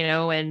point,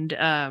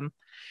 and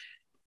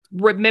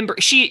remember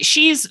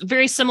she's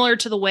very similar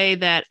to the way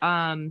that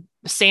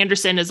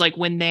Sanderson is, like,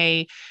 when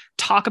they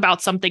talk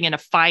about something in a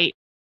fight,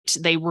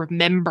 they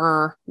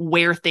remember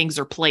where things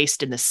are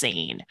placed in the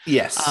scene.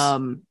 Yes.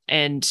 And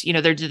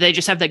they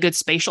just have that good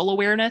spatial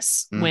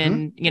awareness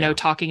when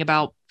talking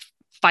about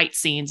fight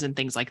scenes and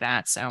things like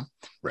that. So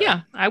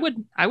yeah, I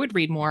would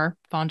read more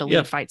Fond du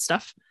Lis fight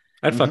stuff.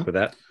 I'd fuck with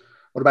that.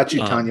 What about you,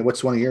 Tanya?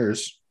 What's one of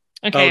yours?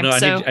 Okay. Oh no,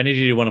 I need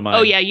you to do one of mine.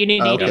 Oh yeah, you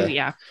need to do.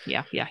 Yeah.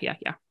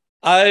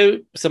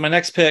 So my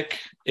next pick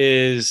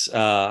is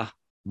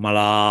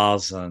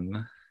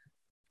Malazan,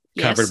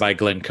 covered by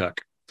Glenn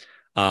Cook.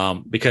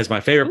 Because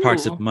my favorite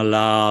parts of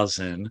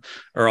Malazan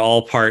are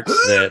all parts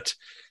that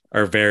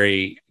are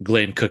very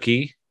Glenn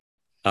Cookie.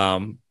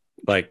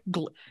 Like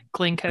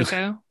Glenn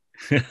Coco.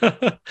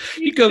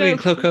 You go Glenn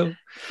Coco.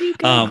 You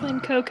go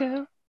Glenn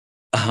Coco.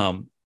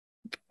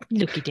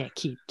 Look at that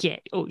cute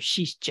cat. Oh,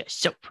 she's just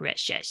so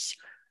precious.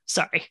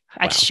 Sorry,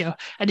 I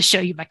had to show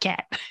you my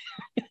cat.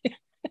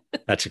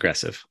 That's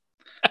aggressive.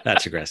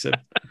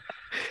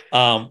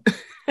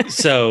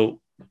 So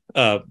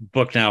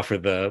book now for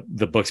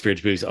the Books,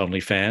 Beards, Booze only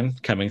fan,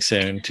 coming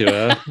soon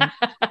to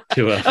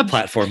a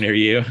platform near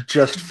you.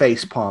 Just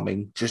face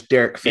palming, just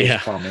Derek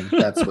face palming.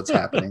 That's what's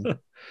happening.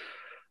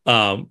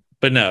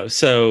 But no.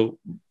 So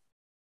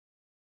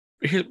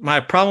my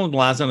problem with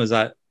Malazan is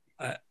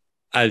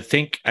I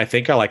think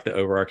I like the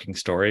overarching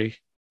story,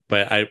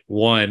 but I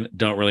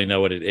don't really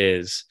know what it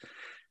is,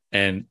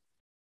 and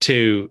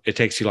 2, it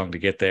takes too long to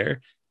get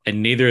there.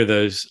 And neither of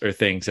those are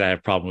things that I have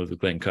a problem with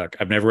Glenn Cook.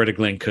 I've never read a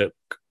Glenn Cook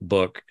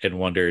book and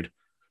wonder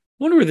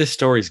where this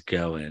story's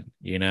going.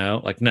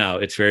 Like, no,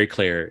 it's very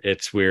clear.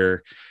 It's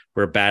we're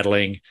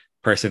battling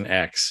person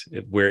X.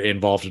 We're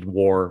involved in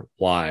war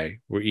Y.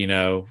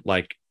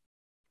 Like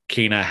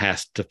Kina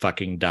has to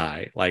fucking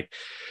die. Like,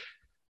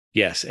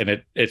 yes,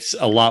 and it's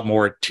a lot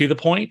more to the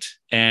point.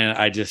 And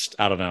I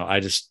don't know.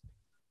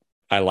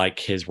 I like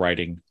his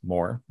writing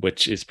more,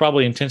 which is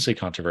probably intensely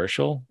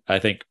controversial. I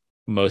think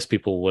most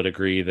people would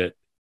agree that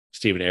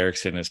Steven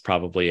Erikson is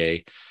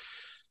probably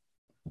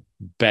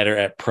better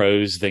at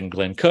prose than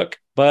Glenn Cook,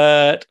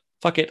 but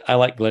fuck it, I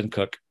like Glenn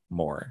Cook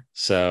more.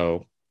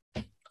 So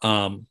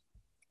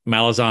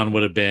Malazan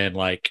would have been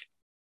like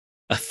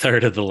a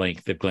third of the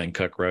length that Glenn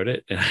Cook wrote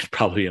it, and I'd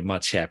probably be a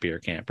much happier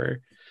camper.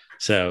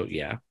 So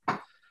yeah,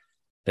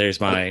 there's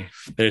my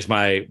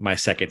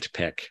second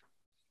pick.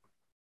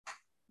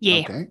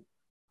 Yeah.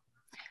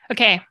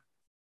 Okay.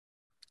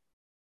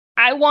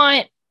 I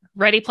want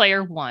Ready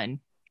Player One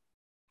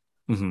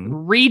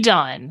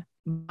redone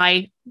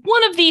by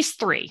one of these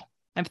 3.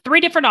 I have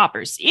 3 different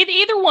offers.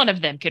 Either one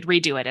of them could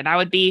redo it, and I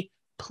would be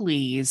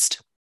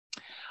pleased.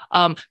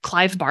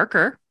 Clive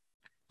Barker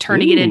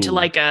turning it into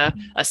like a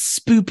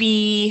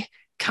spoopy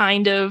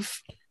kind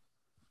of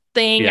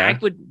thing. Yeah.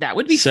 That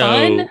would be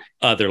fun.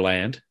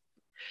 Otherland.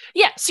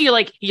 Yeah, so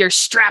you're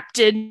strapped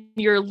in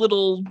your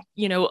little,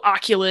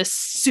 Oculus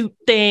suit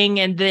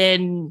thing, and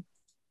then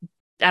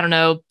I don't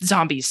know,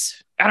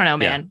 zombies. I don't know,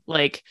 man. Yeah.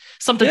 Like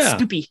something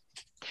spoopy.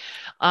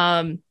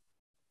 Hellraiser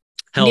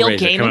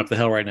coming up the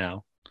hill right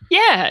now.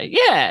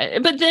 Yeah.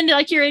 But then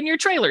you're in your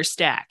trailer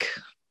stack.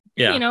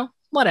 Yeah.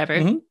 Whatever.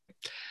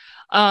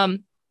 Mm-hmm.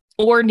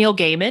 Or Neil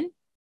Gaiman.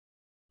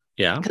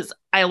 Yeah. Because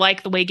I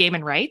like the way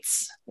Gaiman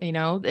writes.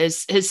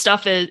 His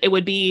stuff it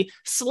would be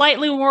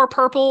slightly more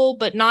purple,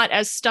 but not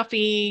as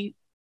stuffy,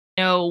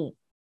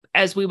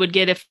 as we would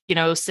get if,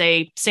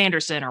 say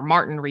Sanderson or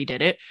Martin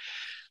redid it.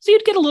 So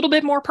you'd get a little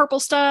bit more purple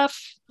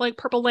stuff, like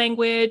purple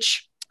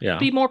language. Yeah.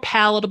 Be more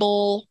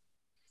palatable.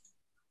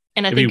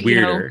 And It'd be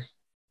weirder.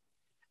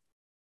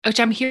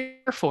 Which I'm here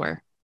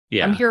for.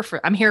 Yeah. I'm here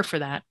for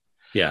that.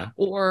 Yeah.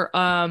 Or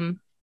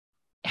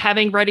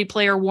having Ready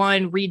Player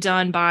One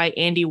redone by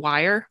Andy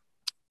Weir.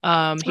 He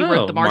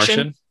wrote The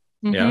Martian.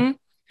 Mm-hmm. Yeah.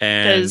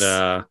 And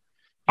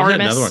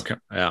Artemis. Another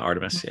one.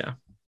 Artemis. Yeah.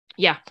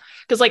 Yeah.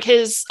 Because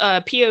his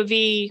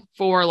POV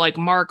for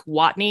Mark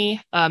Watney,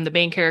 the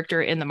main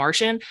character in The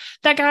Martian,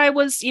 that guy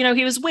was,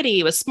 he was witty,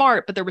 he was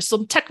smart, but there was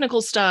some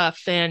technical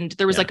stuff, and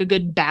there was a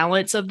good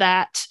balance of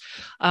that,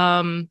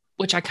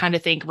 which I kind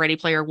of think Ready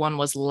Player One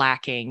was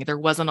lacking. There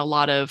wasn't a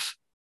lot of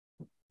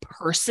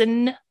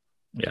personness.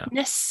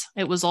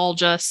 It was all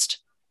just.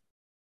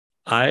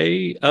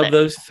 Of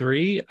those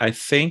 3, I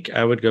think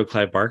I would go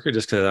Clive Barker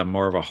just because I'm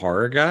more of a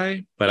horror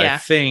guy. But I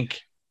think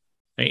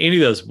any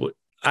of those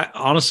I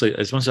honestly,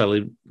 as much as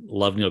I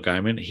love Neil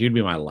Gaiman, he would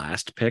be my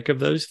last pick of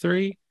those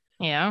 3.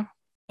 Yeah.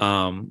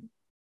 I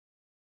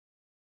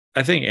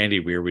think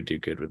Andy Weir would do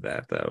good with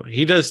that, though.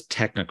 He does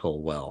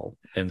technical well,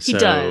 And He so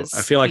does.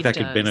 I feel like He that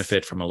could does.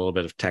 benefit from a little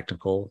bit of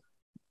technical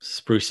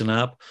sprucing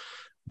up.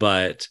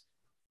 But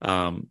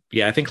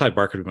yeah, I think Clive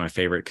Barker would be my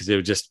favorite because it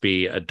would just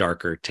be a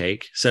darker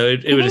take. So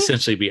it would Mhm.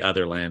 essentially be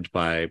Otherland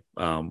by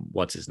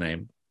what's his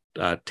name?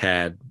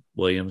 Tad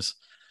Williams.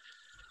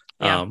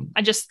 Yeah.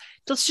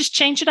 Let's just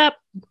change it up.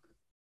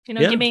 You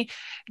know, Yeah.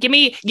 give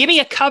me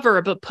a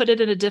cover, but put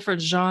it in a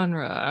different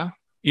genre.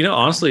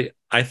 Honestly,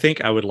 I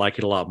think I would like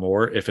it a lot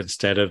more if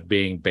instead of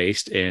being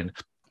based in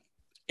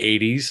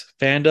 80s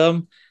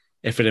fandom,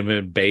 if it had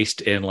been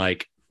based in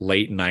like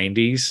late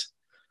 90s,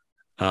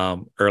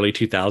 early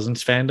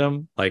 2000s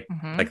fandom, like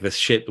the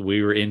shit that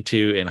we were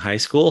into in high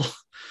school.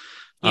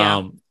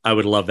 Yeah. I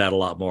would love that a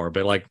lot more.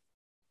 But like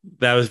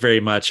that was very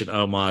much an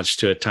homage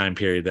to a time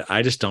period that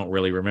I just don't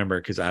really remember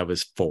because I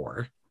was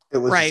 4. It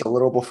was Right. just a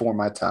little before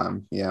my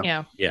time.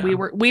 Yeah. Yeah.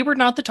 We were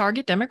not the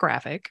target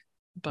demographic,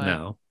 but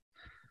No.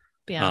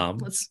 yeah,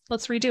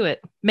 let's redo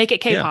it. Make it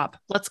K-pop.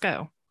 Let's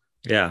go.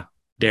 Yeah.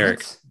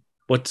 Derek,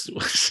 what's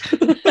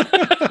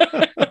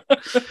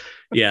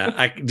yeah,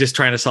 I just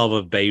trying to solve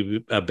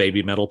a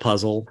baby metal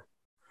puzzle.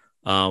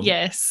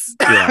 Yes.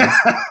 Yeah.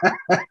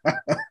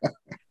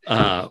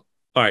 All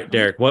right,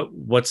 Derek,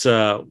 what's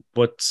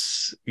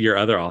your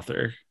other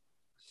author?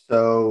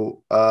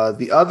 So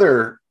the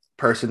other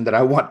person that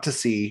I want to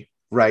see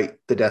write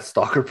the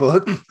Deathstalker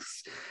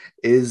books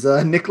is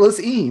Nicholas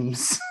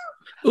Eames.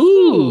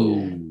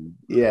 Ooh.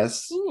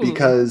 Yes, Ooh,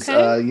 because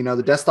okay.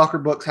 the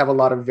Deathstalker books have a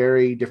lot of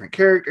very different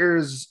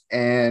characters,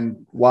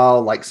 and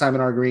while like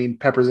Simon R. Green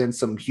peppers in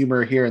some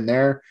humor here and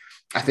there,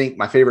 I think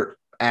my favorite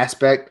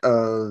aspect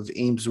of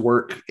Eames'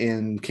 work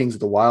in Kings of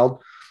the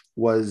Wild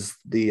was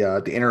the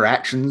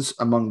interactions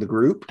among the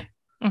group.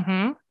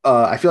 Mm-hmm.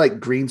 I feel like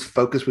Green's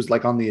focus was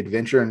like on the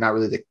adventure and not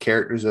really the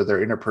characters or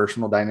their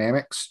interpersonal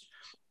dynamics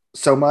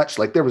so much.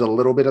 Like there was a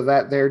little bit of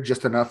that there,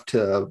 just enough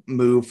to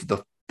move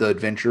the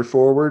adventure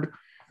forward.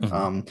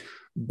 Mhm.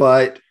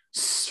 But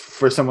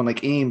for someone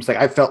like Eames, like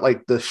I felt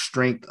like the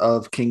strength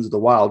of Kings of the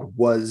Wild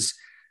was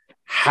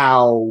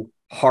how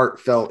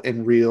heartfelt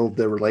and real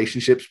the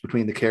relationships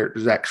between the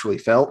characters actually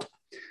felt.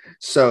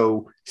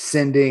 So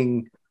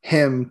sending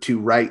him to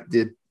write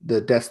the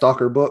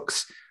Deathstalker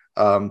books,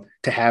 to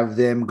have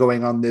them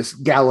going on this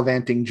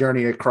gallivanting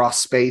journey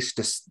across space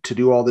to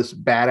do all this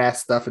badass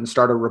stuff and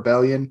start a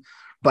rebellion,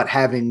 but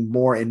having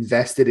more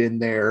invested in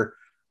their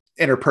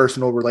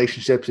interpersonal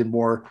relationships and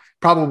more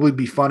probably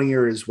be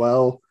funnier as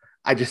well.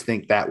 I just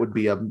think that would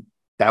be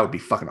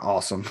fucking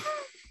awesome.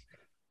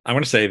 I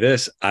want to say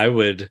this. I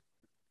would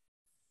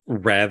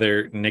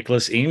rather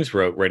Nicholas Eames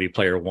wrote Ready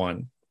Player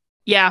One.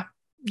 Yeah.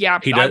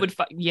 I would.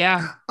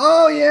 Yeah.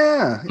 Oh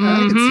yeah, I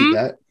can see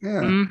that.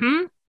 Yeah.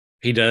 Mm-hmm.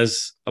 He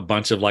does a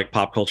bunch of like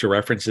pop culture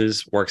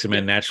references, works them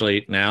in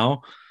naturally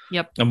now.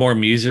 Yep. A more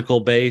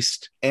musical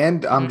based.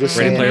 And I'm just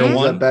Ready saying Player he's a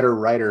One. better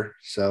writer,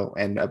 so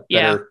and a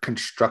better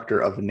constructor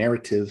of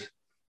narrative.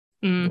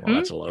 Mm-hmm. Well,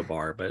 that's a low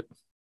bar, but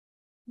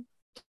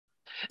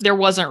there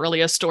wasn't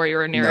really a story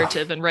or a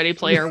narrative in Ready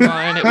Player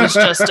One. It was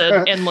just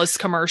an endless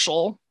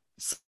commercial.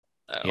 So.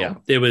 Yeah,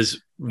 it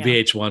was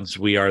VH1's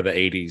We Are the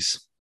 80s.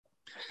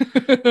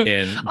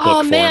 In book oh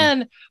form.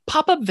 Man,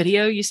 pop-up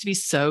video used to be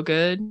so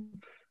good.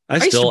 I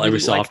still every really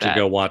so like often that.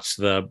 go watch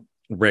the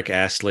Rick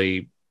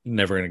Astley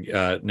Never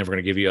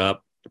Gonna Give You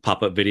Up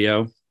pop-up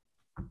video.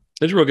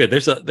 It's real good.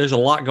 There's a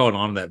lot going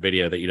on in that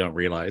video that you don't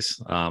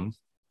realize.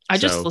 I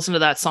just listen to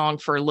that song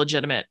for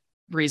legitimate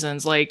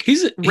reasons. Like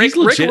he's Rick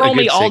legit roll a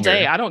me good all singer.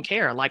 day. I don't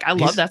care. Like I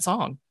love that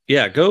song.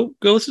 Yeah, go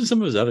listen to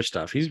some of his other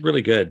stuff. He's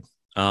really good.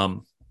 I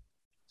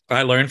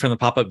learned from the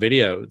pop-up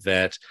video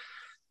that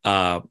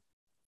the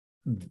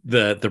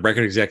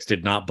record execs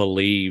did not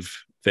believe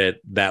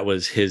that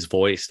was his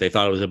voice. They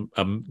thought it was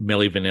a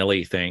Milli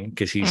Vanilli thing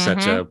because he's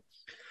such a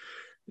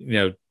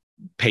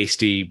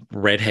pasty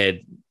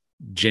redhead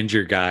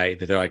ginger guy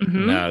that they're like,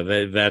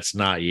 no, that's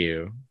not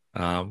you.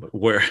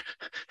 Where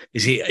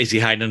is he? Is he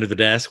hiding under the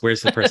desk?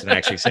 Where's the person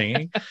actually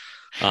singing?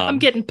 I'm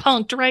getting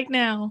punked right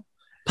now.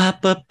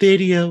 Pop-up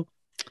video.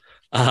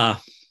 Okay,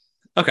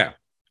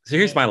 so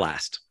here's my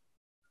last.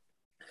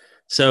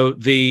 So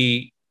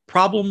the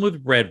problem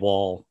with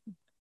Redwall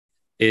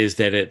is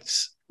that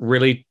it's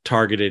really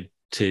targeted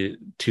to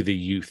the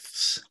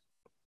youths,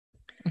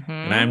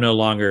 and I'm no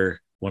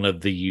longer one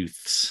of the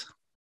youths.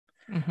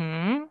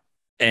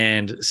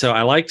 And so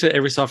I like to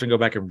every so often go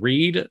back and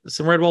read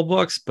some Redwall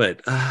books,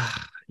 but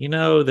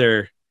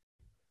they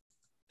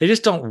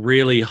just don't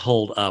really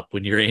hold up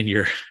when you're in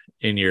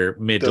your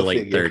mid to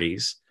late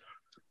 30s.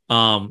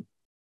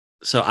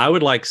 So I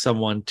would like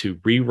someone to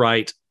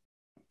rewrite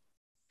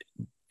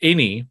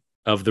any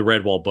of the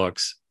Redwall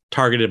books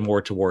targeted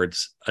more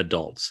towards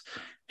adults.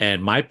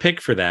 And my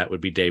pick for that would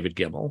be David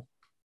Gemmell.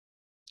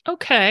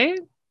 Okay.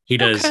 He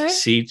does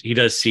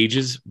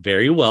sieges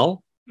very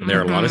well. And there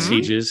are a lot of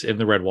sieges in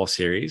the Redwall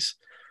series.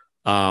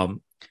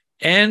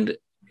 And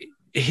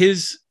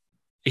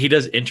he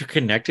does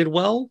interconnected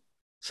well.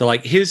 So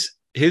like his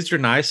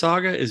Draenei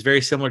saga is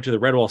very similar to the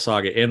Redwall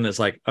saga in this,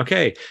 like,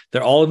 okay,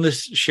 they're all in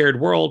this shared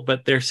world,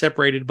 but they're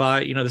separated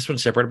by, this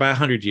one's separated by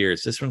 100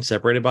 years. This one's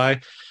separated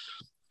by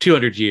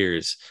 200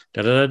 years,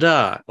 da da da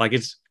da. Like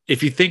it's,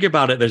 if you think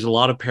about it, there's a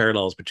lot of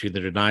parallels between the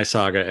Denai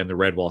Saga and the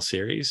Redwall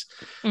series.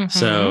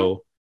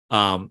 So,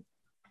 and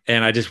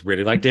I just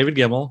really like David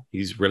Gemmell.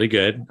 He's really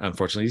good.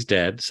 Unfortunately, he's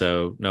dead,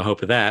 so no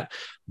hope of that.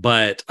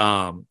 But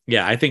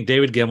yeah, I think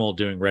David Gemmell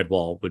doing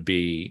Redwall would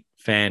be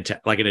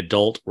fantastic. Like an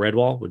adult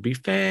Redwall would be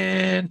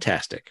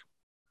fantastic.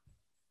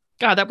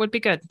 God, that would be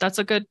good. That's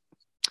a good.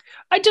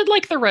 I did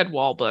like the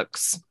Redwall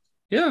books.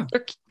 Yeah,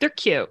 they're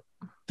cute.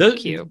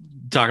 Cute.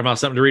 Talking about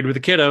something to read with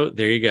a kiddo.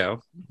 There you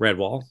go.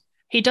 Redwall.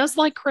 He does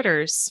like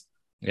critters.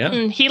 Yeah.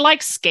 He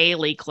likes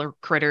scaly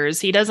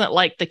critters. He doesn't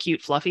like the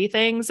cute fluffy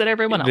things that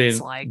everyone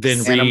else likes.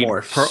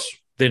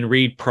 Then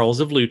read Pearls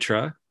of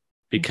Lutra,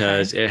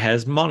 because it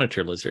has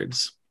monitor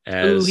lizards.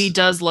 Ooh, he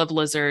does love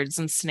lizards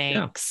and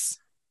snakes.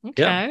 Yeah.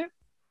 Okay.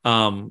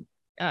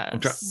 Yeah.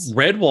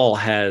 Redwall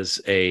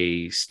has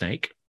a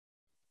snake.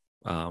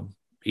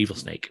 Evil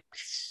snake.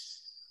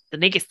 The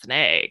naked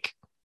snake.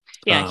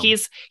 Yeah,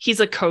 he's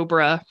a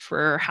cobra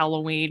for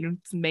Halloween.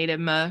 It's made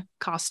him a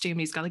costume.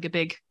 He's got like a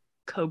big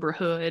cobra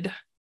hood.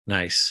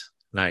 Nice.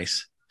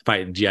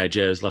 Fighting GI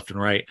Joes left and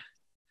right.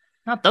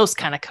 Not those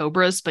kind of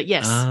cobras, but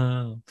yes.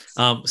 So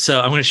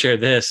I'm going to share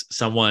this.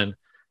 Someone,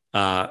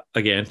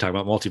 again, talking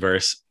about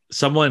multiverse.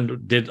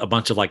 Someone did a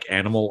bunch of like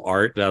animal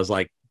art that was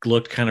like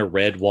looked kind of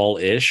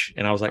Redwall-ish,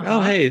 and I was like, oh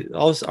hey,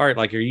 all this art.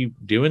 Like, are you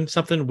doing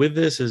something with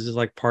this? Is this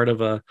like part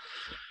of a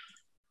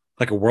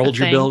world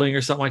you're building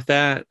or something like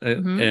that?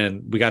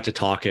 And we got to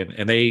talking,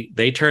 and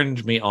they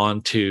turned me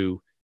on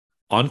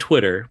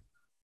Twitter.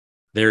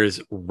 There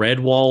is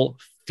Redwall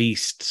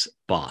Feasts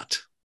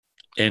bot,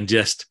 and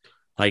just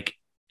like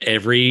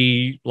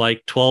every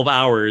like 12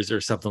 hours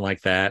or something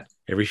like that,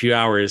 every few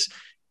hours,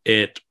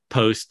 it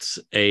posts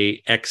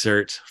a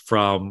excerpt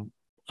from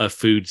a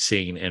food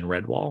scene in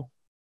Redwall.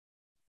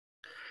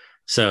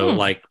 So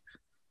like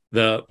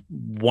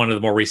one of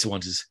the more recent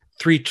ones is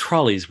 3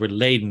 trolleys were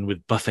laden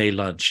with buffet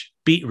lunch,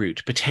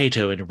 beetroot,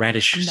 potato, and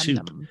radish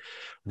soup,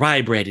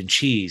 rye bread and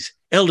cheese,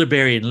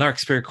 elderberry and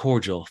larkspur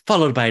cordial,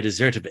 followed by a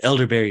dessert of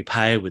elderberry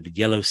pie with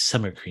yellow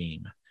summer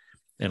cream.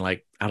 And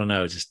like, I don't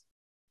know, just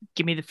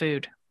give me the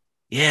food.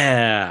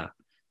 Yeah.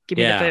 Give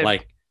me the food.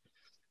 Like,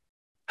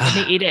 let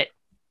me eat it.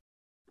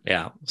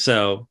 Yeah.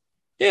 So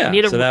yeah.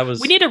 We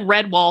need a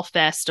Redwall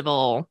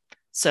festival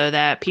so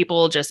that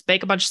people just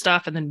bake a bunch of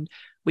stuff, and then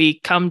we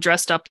come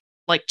dressed up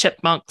like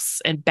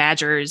chipmunks and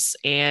badgers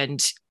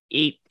and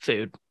eat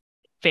food,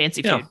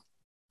 fancy food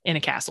in a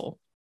castle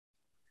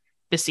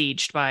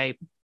besieged by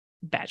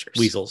badgers.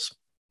 Weasels.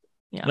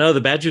 Yeah. No,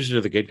 the badgers are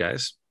the good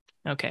guys.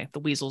 Okay. The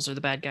weasels are the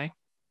bad guy.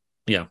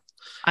 Yeah.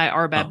 I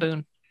are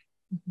baboon.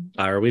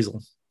 I are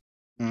weasel.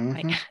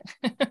 Mm-hmm.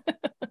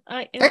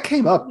 That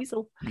came up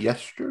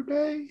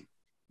yesterday,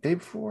 day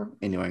before.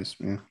 Anyways,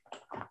 yeah.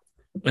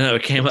 No,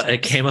 it came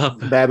up.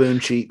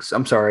 Baboon cheeks.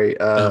 I'm sorry.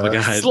 Oh my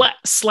god!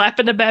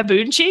 Slapping the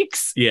baboon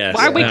cheeks. Yes.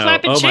 Why are we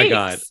clapping cheeks? Oh my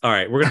god! All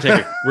right, we're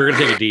gonna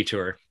take a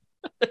detour.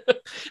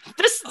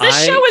 This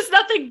show is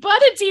nothing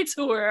but a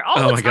detour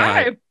all the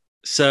time. God.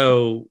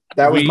 So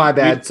that was my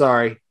bad.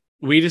 Sorry.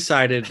 We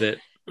decided that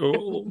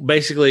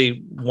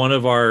basically one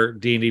of our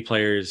D&D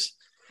players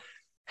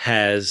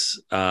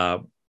has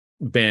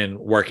been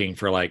working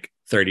for like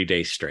 30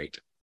 days straight.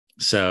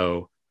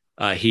 So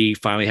he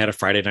finally had a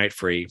Friday night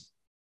free.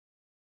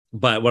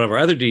 But one of our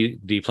other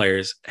D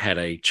players had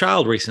a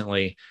child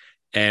recently,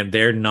 and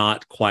they're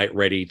not quite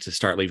ready to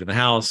start leaving the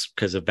house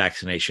because of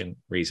vaccination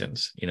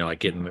reasons. You know,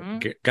 like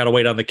got to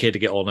wait on the kid to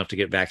get old enough to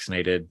get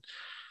vaccinated,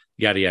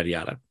 yada, yada,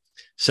 yada.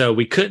 So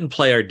we couldn't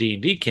play our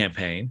D&D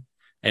campaign.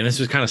 And this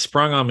was kind of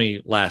sprung on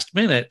me last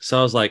minute. So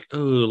I was like, oh,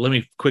 let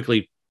me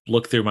quickly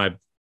look through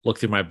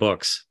my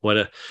books.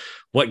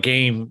 What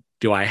game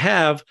do I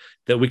have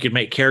that we could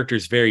make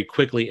characters very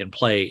quickly and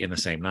play in the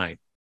same night?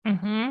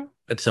 And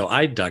so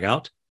I dug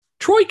out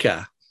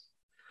Troika.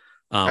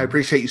 I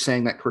appreciate you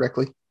saying that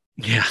correctly.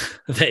 Yeah,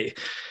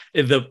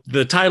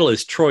 the title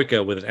is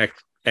Troika with an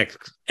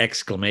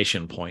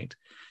exclamation point,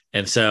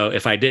 and so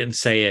if I didn't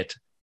say it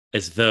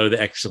as though the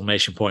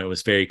exclamation point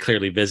was very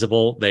clearly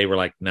visible, they were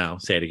like, "No,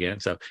 say it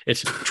again." So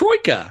it's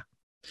Troika,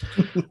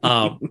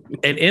 and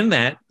in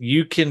that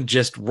you can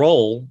just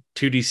roll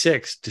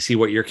 2d6 to see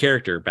what your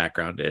character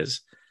background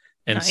is,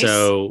 and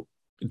so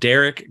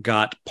Derek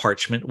got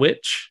Parchment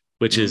Witch,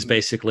 which is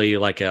basically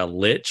like a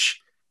lich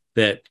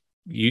that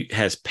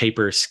has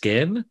paper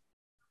skin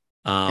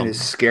and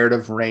is scared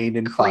of rain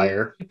and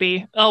fire.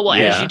 Oh well,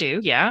 as you do.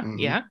 Yeah.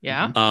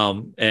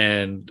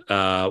 And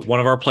one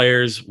of our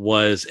players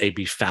was a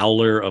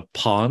befouler of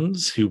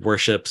ponds who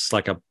worships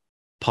like a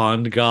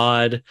pond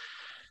god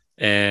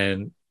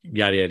and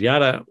yada yada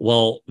yada.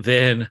 Well,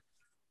 then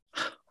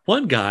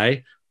one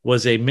guy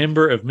was a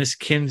member of Miss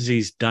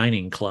Kinsey's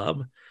dining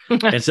club.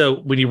 And so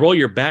when you roll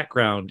your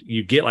background,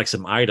 you get like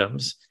some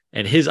items.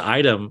 And his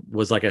item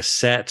was like a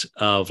set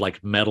of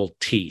like metal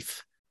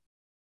teeth.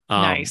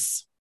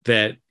 Nice.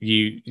 That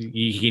you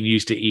can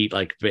use to eat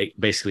like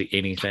basically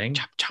anything.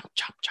 Chomp, chomp,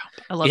 chomp,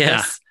 chomp. I love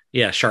this.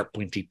 Yeah, sharp,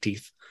 pointy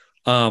teeth.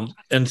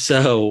 And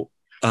so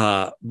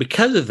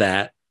because of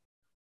that,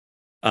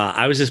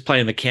 I was just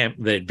playing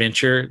the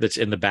adventure that's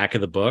in the back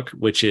of the book,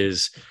 which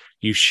is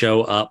you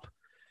show up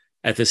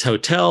at this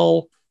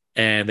hotel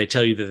and they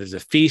tell you that there's a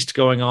feast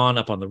going on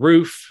up on the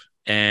roof,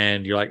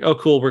 and you're like, oh,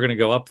 cool, we're going to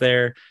go up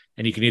there.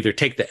 And you can either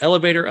take the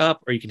elevator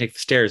up or you can take the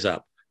stairs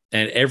up.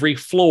 And every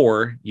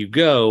floor you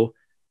go,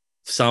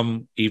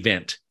 some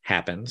event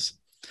happens.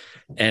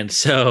 And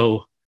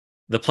so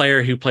the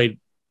player who played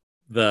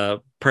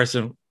the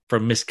person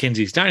from Miss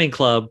Kinsey's Dining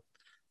Club,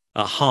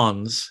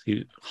 Hans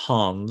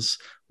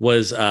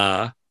was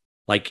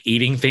like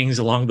eating things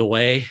along the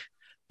way.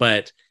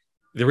 But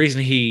the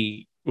reason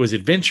he was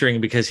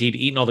adventuring because he'd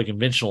eaten all the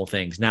conventional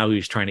things. Now he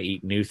was trying to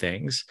eat new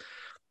things.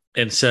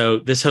 And so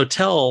this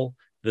hotel,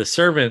 the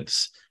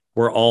servants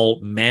were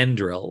all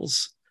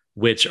mandrills,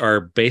 which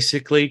are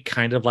basically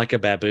kind of like a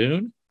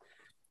baboon.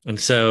 And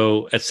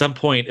so at some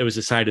point it was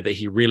decided that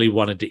he really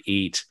wanted to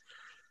eat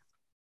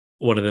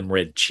one of them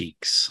red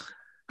cheeks.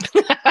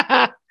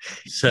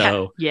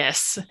 So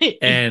yes.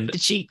 And the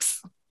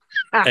cheeks.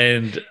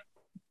 And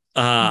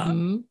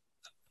I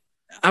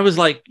was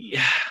like,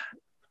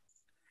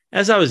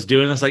 as I was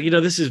doing this, like,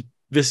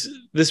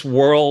 this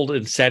world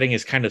and setting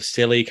is kind of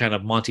silly, kind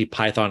of Monty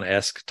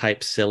Python-esque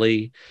type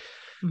silly.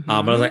 But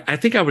I was like, I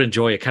think I would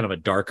enjoy a kind of a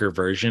darker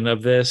version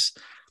of this.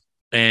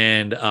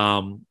 And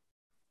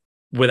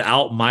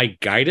without my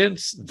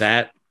guidance,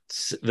 the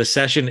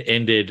session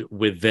ended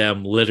with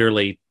them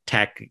literally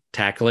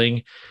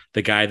tackling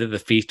the guy that the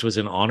feast was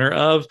in honor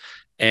of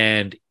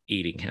and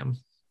eating him.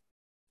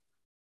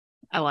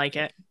 I like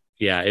it.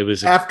 Yeah, it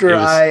was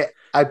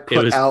I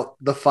put out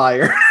the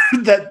fire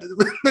that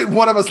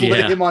one of us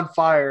lit him on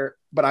fire,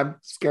 but I'm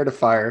scared of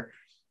fire.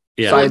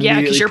 Yeah, so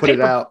because you're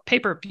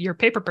you're a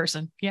paper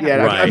person. Yeah,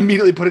 right. I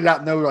immediately put it out,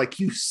 and they were like,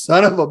 "You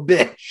son of a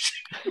bitch!"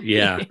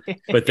 Yeah,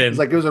 but then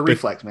it was a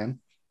reflex, man.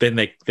 Then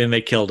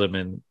they killed him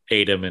and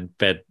ate him and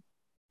fed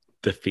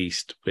the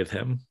feast with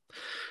him.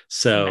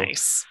 So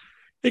nice.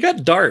 It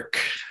got dark.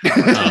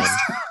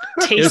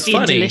 Tasty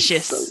and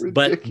delicious, so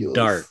but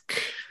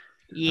dark.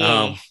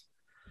 Yeah.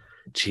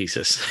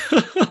 Jesus.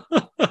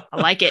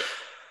 I like it.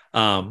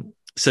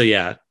 So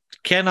yeah,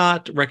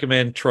 cannot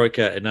recommend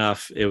Troika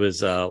enough. It was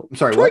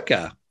sorry,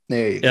 Troika. What?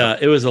 There you go.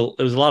 It was a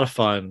lot of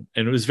fun,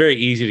 and it was very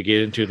easy to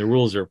get into. And the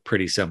rules are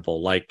pretty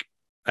simple. Like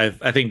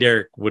I think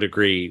Derek would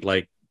agree.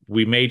 Like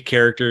we made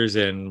characters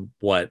in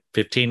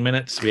 15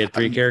 minutes. We had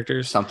 3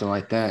 characters, something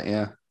like that.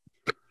 Yeah.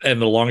 And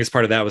the longest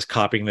part of that was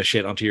copying the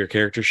shit onto your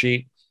character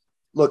sheet.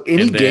 Look,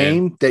 any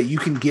game that you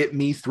can get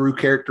me through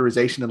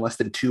characterization in less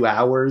than 2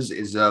 hours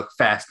is a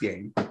fast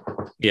game.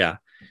 Yeah.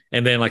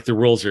 And then like the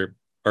rules are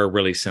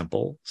really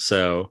simple.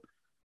 So,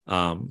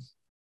 yeah,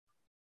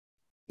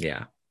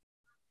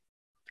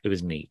 it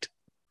was neat.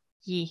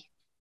 Yeah.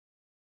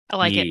 I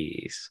like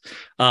it.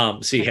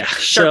 So yeah,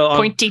 sharp,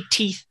 pointy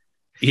teeth.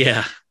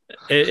 Yeah,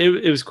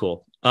 it was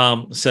cool.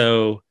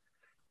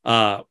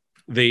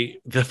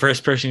 The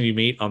first person you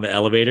meet on the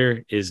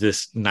elevator is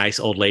this nice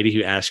old lady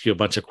who asks you a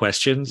bunch of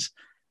questions.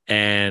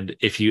 And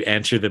if you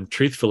answer them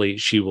truthfully,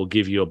 she will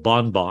give you a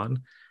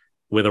bonbon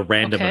with a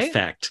random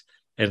effect.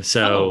 And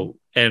so,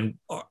 and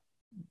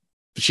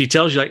she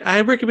tells you, like,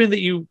 I recommend that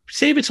you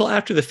save it till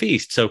after the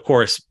feast. So, of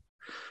course,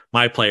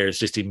 my players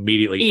just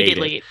immediately ate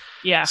it.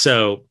 Yeah.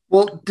 So,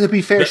 well, to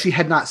be fair, she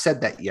had not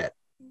said that yet.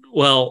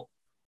 Well,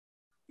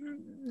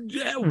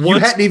 you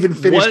hadn't even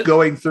finished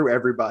going through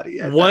everybody.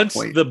 Once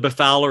the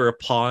Befouler of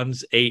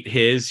Pawns ate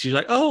his, she's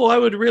like, "Oh, I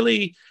would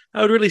really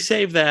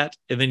save that."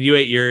 And then you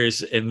ate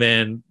yours, and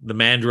then the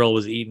Mandrill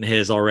was eating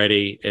his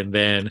already, and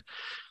then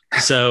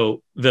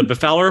so the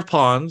Befouler of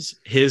Pawns,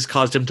 his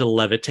caused him to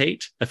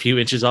levitate a few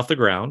inches off the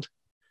ground.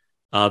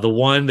 The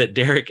one that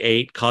Derek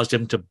ate caused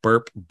him to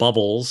burp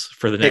bubbles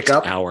for the next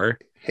hour.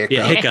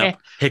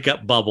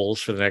 Hiccup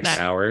bubbles for the next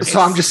hour. So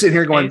I'm just sitting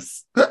here going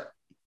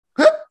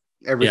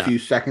every few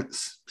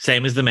seconds.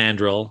 Same as the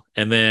Mandrill.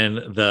 And then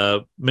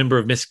the member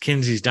of Miss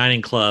Kinsey's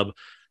Dining Club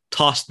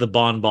tossed the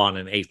bonbon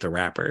and ate the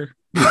wrapper.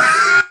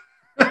 Fuck.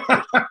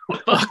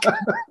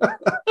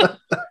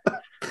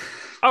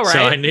 All right. So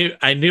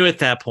I knew at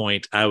that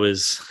point I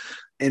was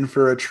in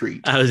for a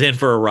treat. I was in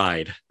for a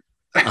ride.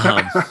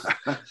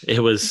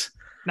 It was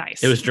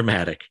nice. It was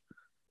dramatic.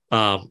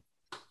 So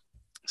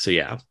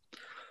yeah.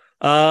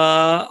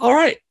 All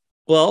right.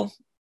 Well,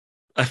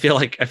 I feel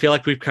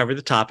like we've covered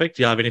the topic.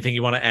 Do you have anything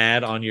you want to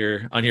add on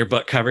your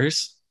book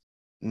covers?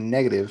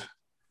 Negative.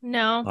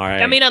 No. All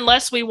right. I mean,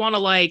 unless we want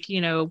to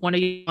one of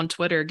you on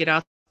Twitter get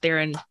out there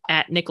and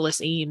at Nicholas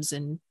Eames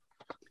and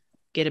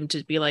get him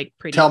to be like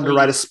pretty. Tell him to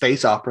write a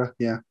space opera.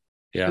 Yeah.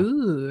 Yeah.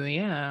 Ooh,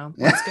 yeah.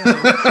 Let's go.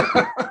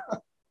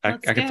 I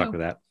can fuck with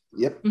that.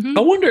 Yep. Mm-hmm.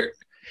 I wonder.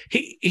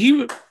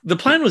 The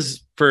plan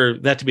was for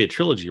that to be a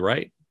trilogy,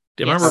 right?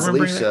 Am I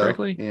remembering that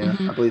correctly? Yeah,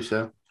 mm-hmm. I believe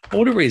so. I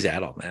wonder where he's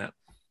at on that.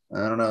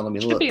 I don't know. Let me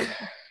look.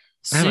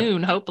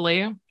 Soon,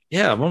 hopefully.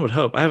 Yeah, one would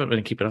hope. I haven't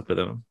been keeping up with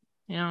him.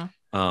 Yeah.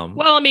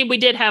 Well, I mean, we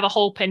did have a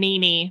whole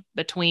panini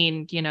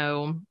between,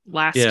 the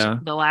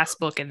last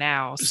book and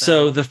now.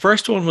 So the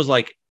first one was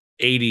like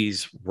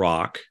 80s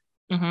rock.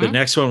 Mm-hmm. The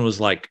next one was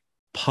like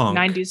punk.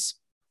 90s.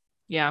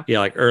 Yeah. Yeah,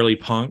 like early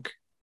punk.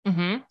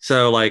 Mm-hmm.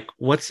 So, like,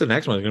 what's the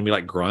next one? It's going to be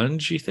like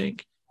grunge, you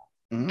think?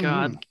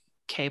 God,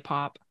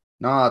 K-pop.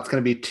 No, it's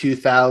going to be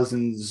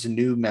 2000s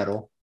new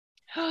metal.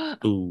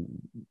 Ooh.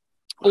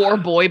 Or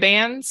boy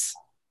bands.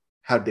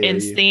 How dare you?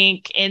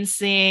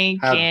 NSYNC,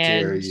 How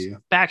and dare you?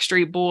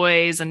 Backstreet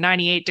Boys and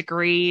 98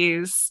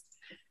 Degrees.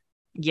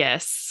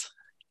 Yes.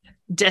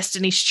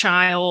 Destiny's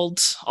Child,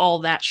 all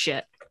that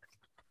shit.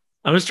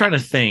 I was trying to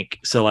think.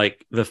 So,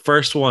 like, the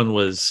first one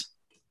was,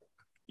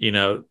 you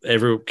know,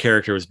 every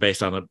character was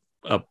based on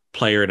a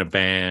player in a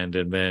band,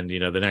 and then, you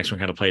know, the next one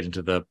kind of played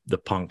into the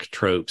punk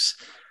tropes.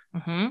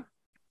 Mm-hmm.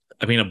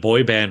 I mean, a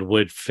boy band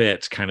would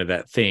fit kind of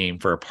that theme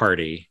for a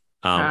party.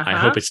 I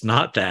hope it's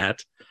not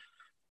that.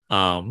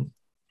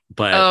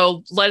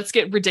 But let's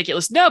get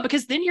ridiculous. No,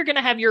 because then you're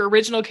gonna have your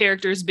original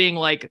characters being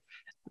like,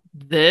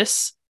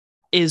 this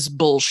is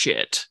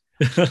bullshit.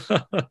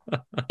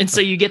 And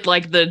so you get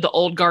like the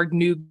old guard,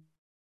 new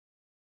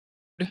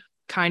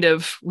kind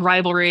of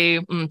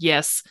rivalry.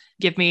 Yes,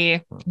 give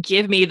me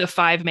the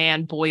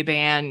 5-man boy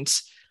band.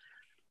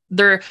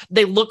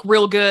 They look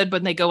real good,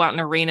 but they go out in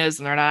arenas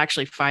and they're not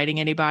actually fighting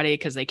anybody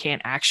because they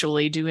can't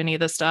actually do any of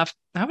this stuff.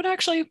 I would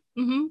actually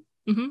I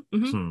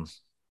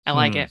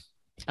like it.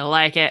 I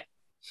like it.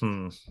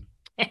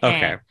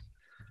 Okay.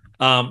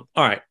 All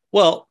right.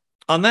 Well,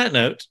 on that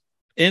note,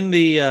 in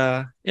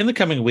the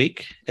coming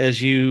week,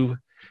 as you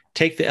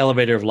take the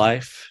elevator of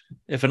life,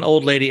 if an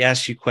old lady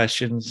asks you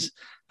questions,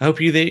 I hope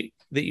that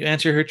you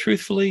answer her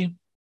truthfully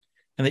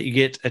and that you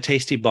get a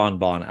tasty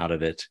bonbon out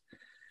of it.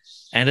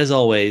 And as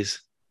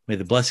always, may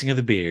the blessing of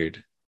the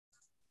beard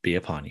be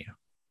upon you.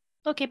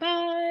 Okay,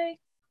 bye.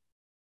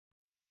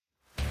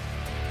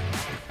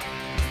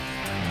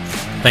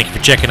 Thank you for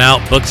checking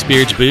out Books,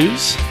 Beards,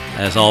 Booze.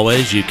 As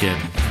always, you can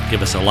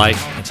give us a like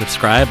and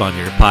subscribe on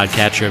your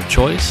podcatcher of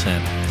choice.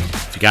 And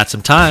if you got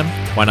some time,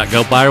 why not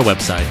go by our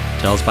website,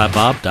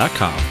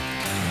 talesbybob.com.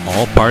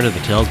 All part of the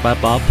Tales by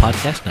Bob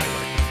podcast network.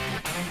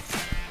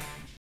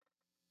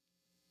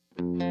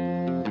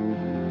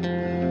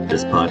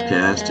 This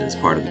podcast is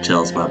part of the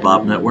Tales by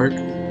Bob network.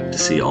 To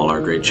see all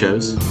our great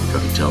shows, go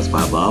to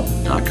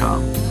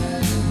talesbybob.com.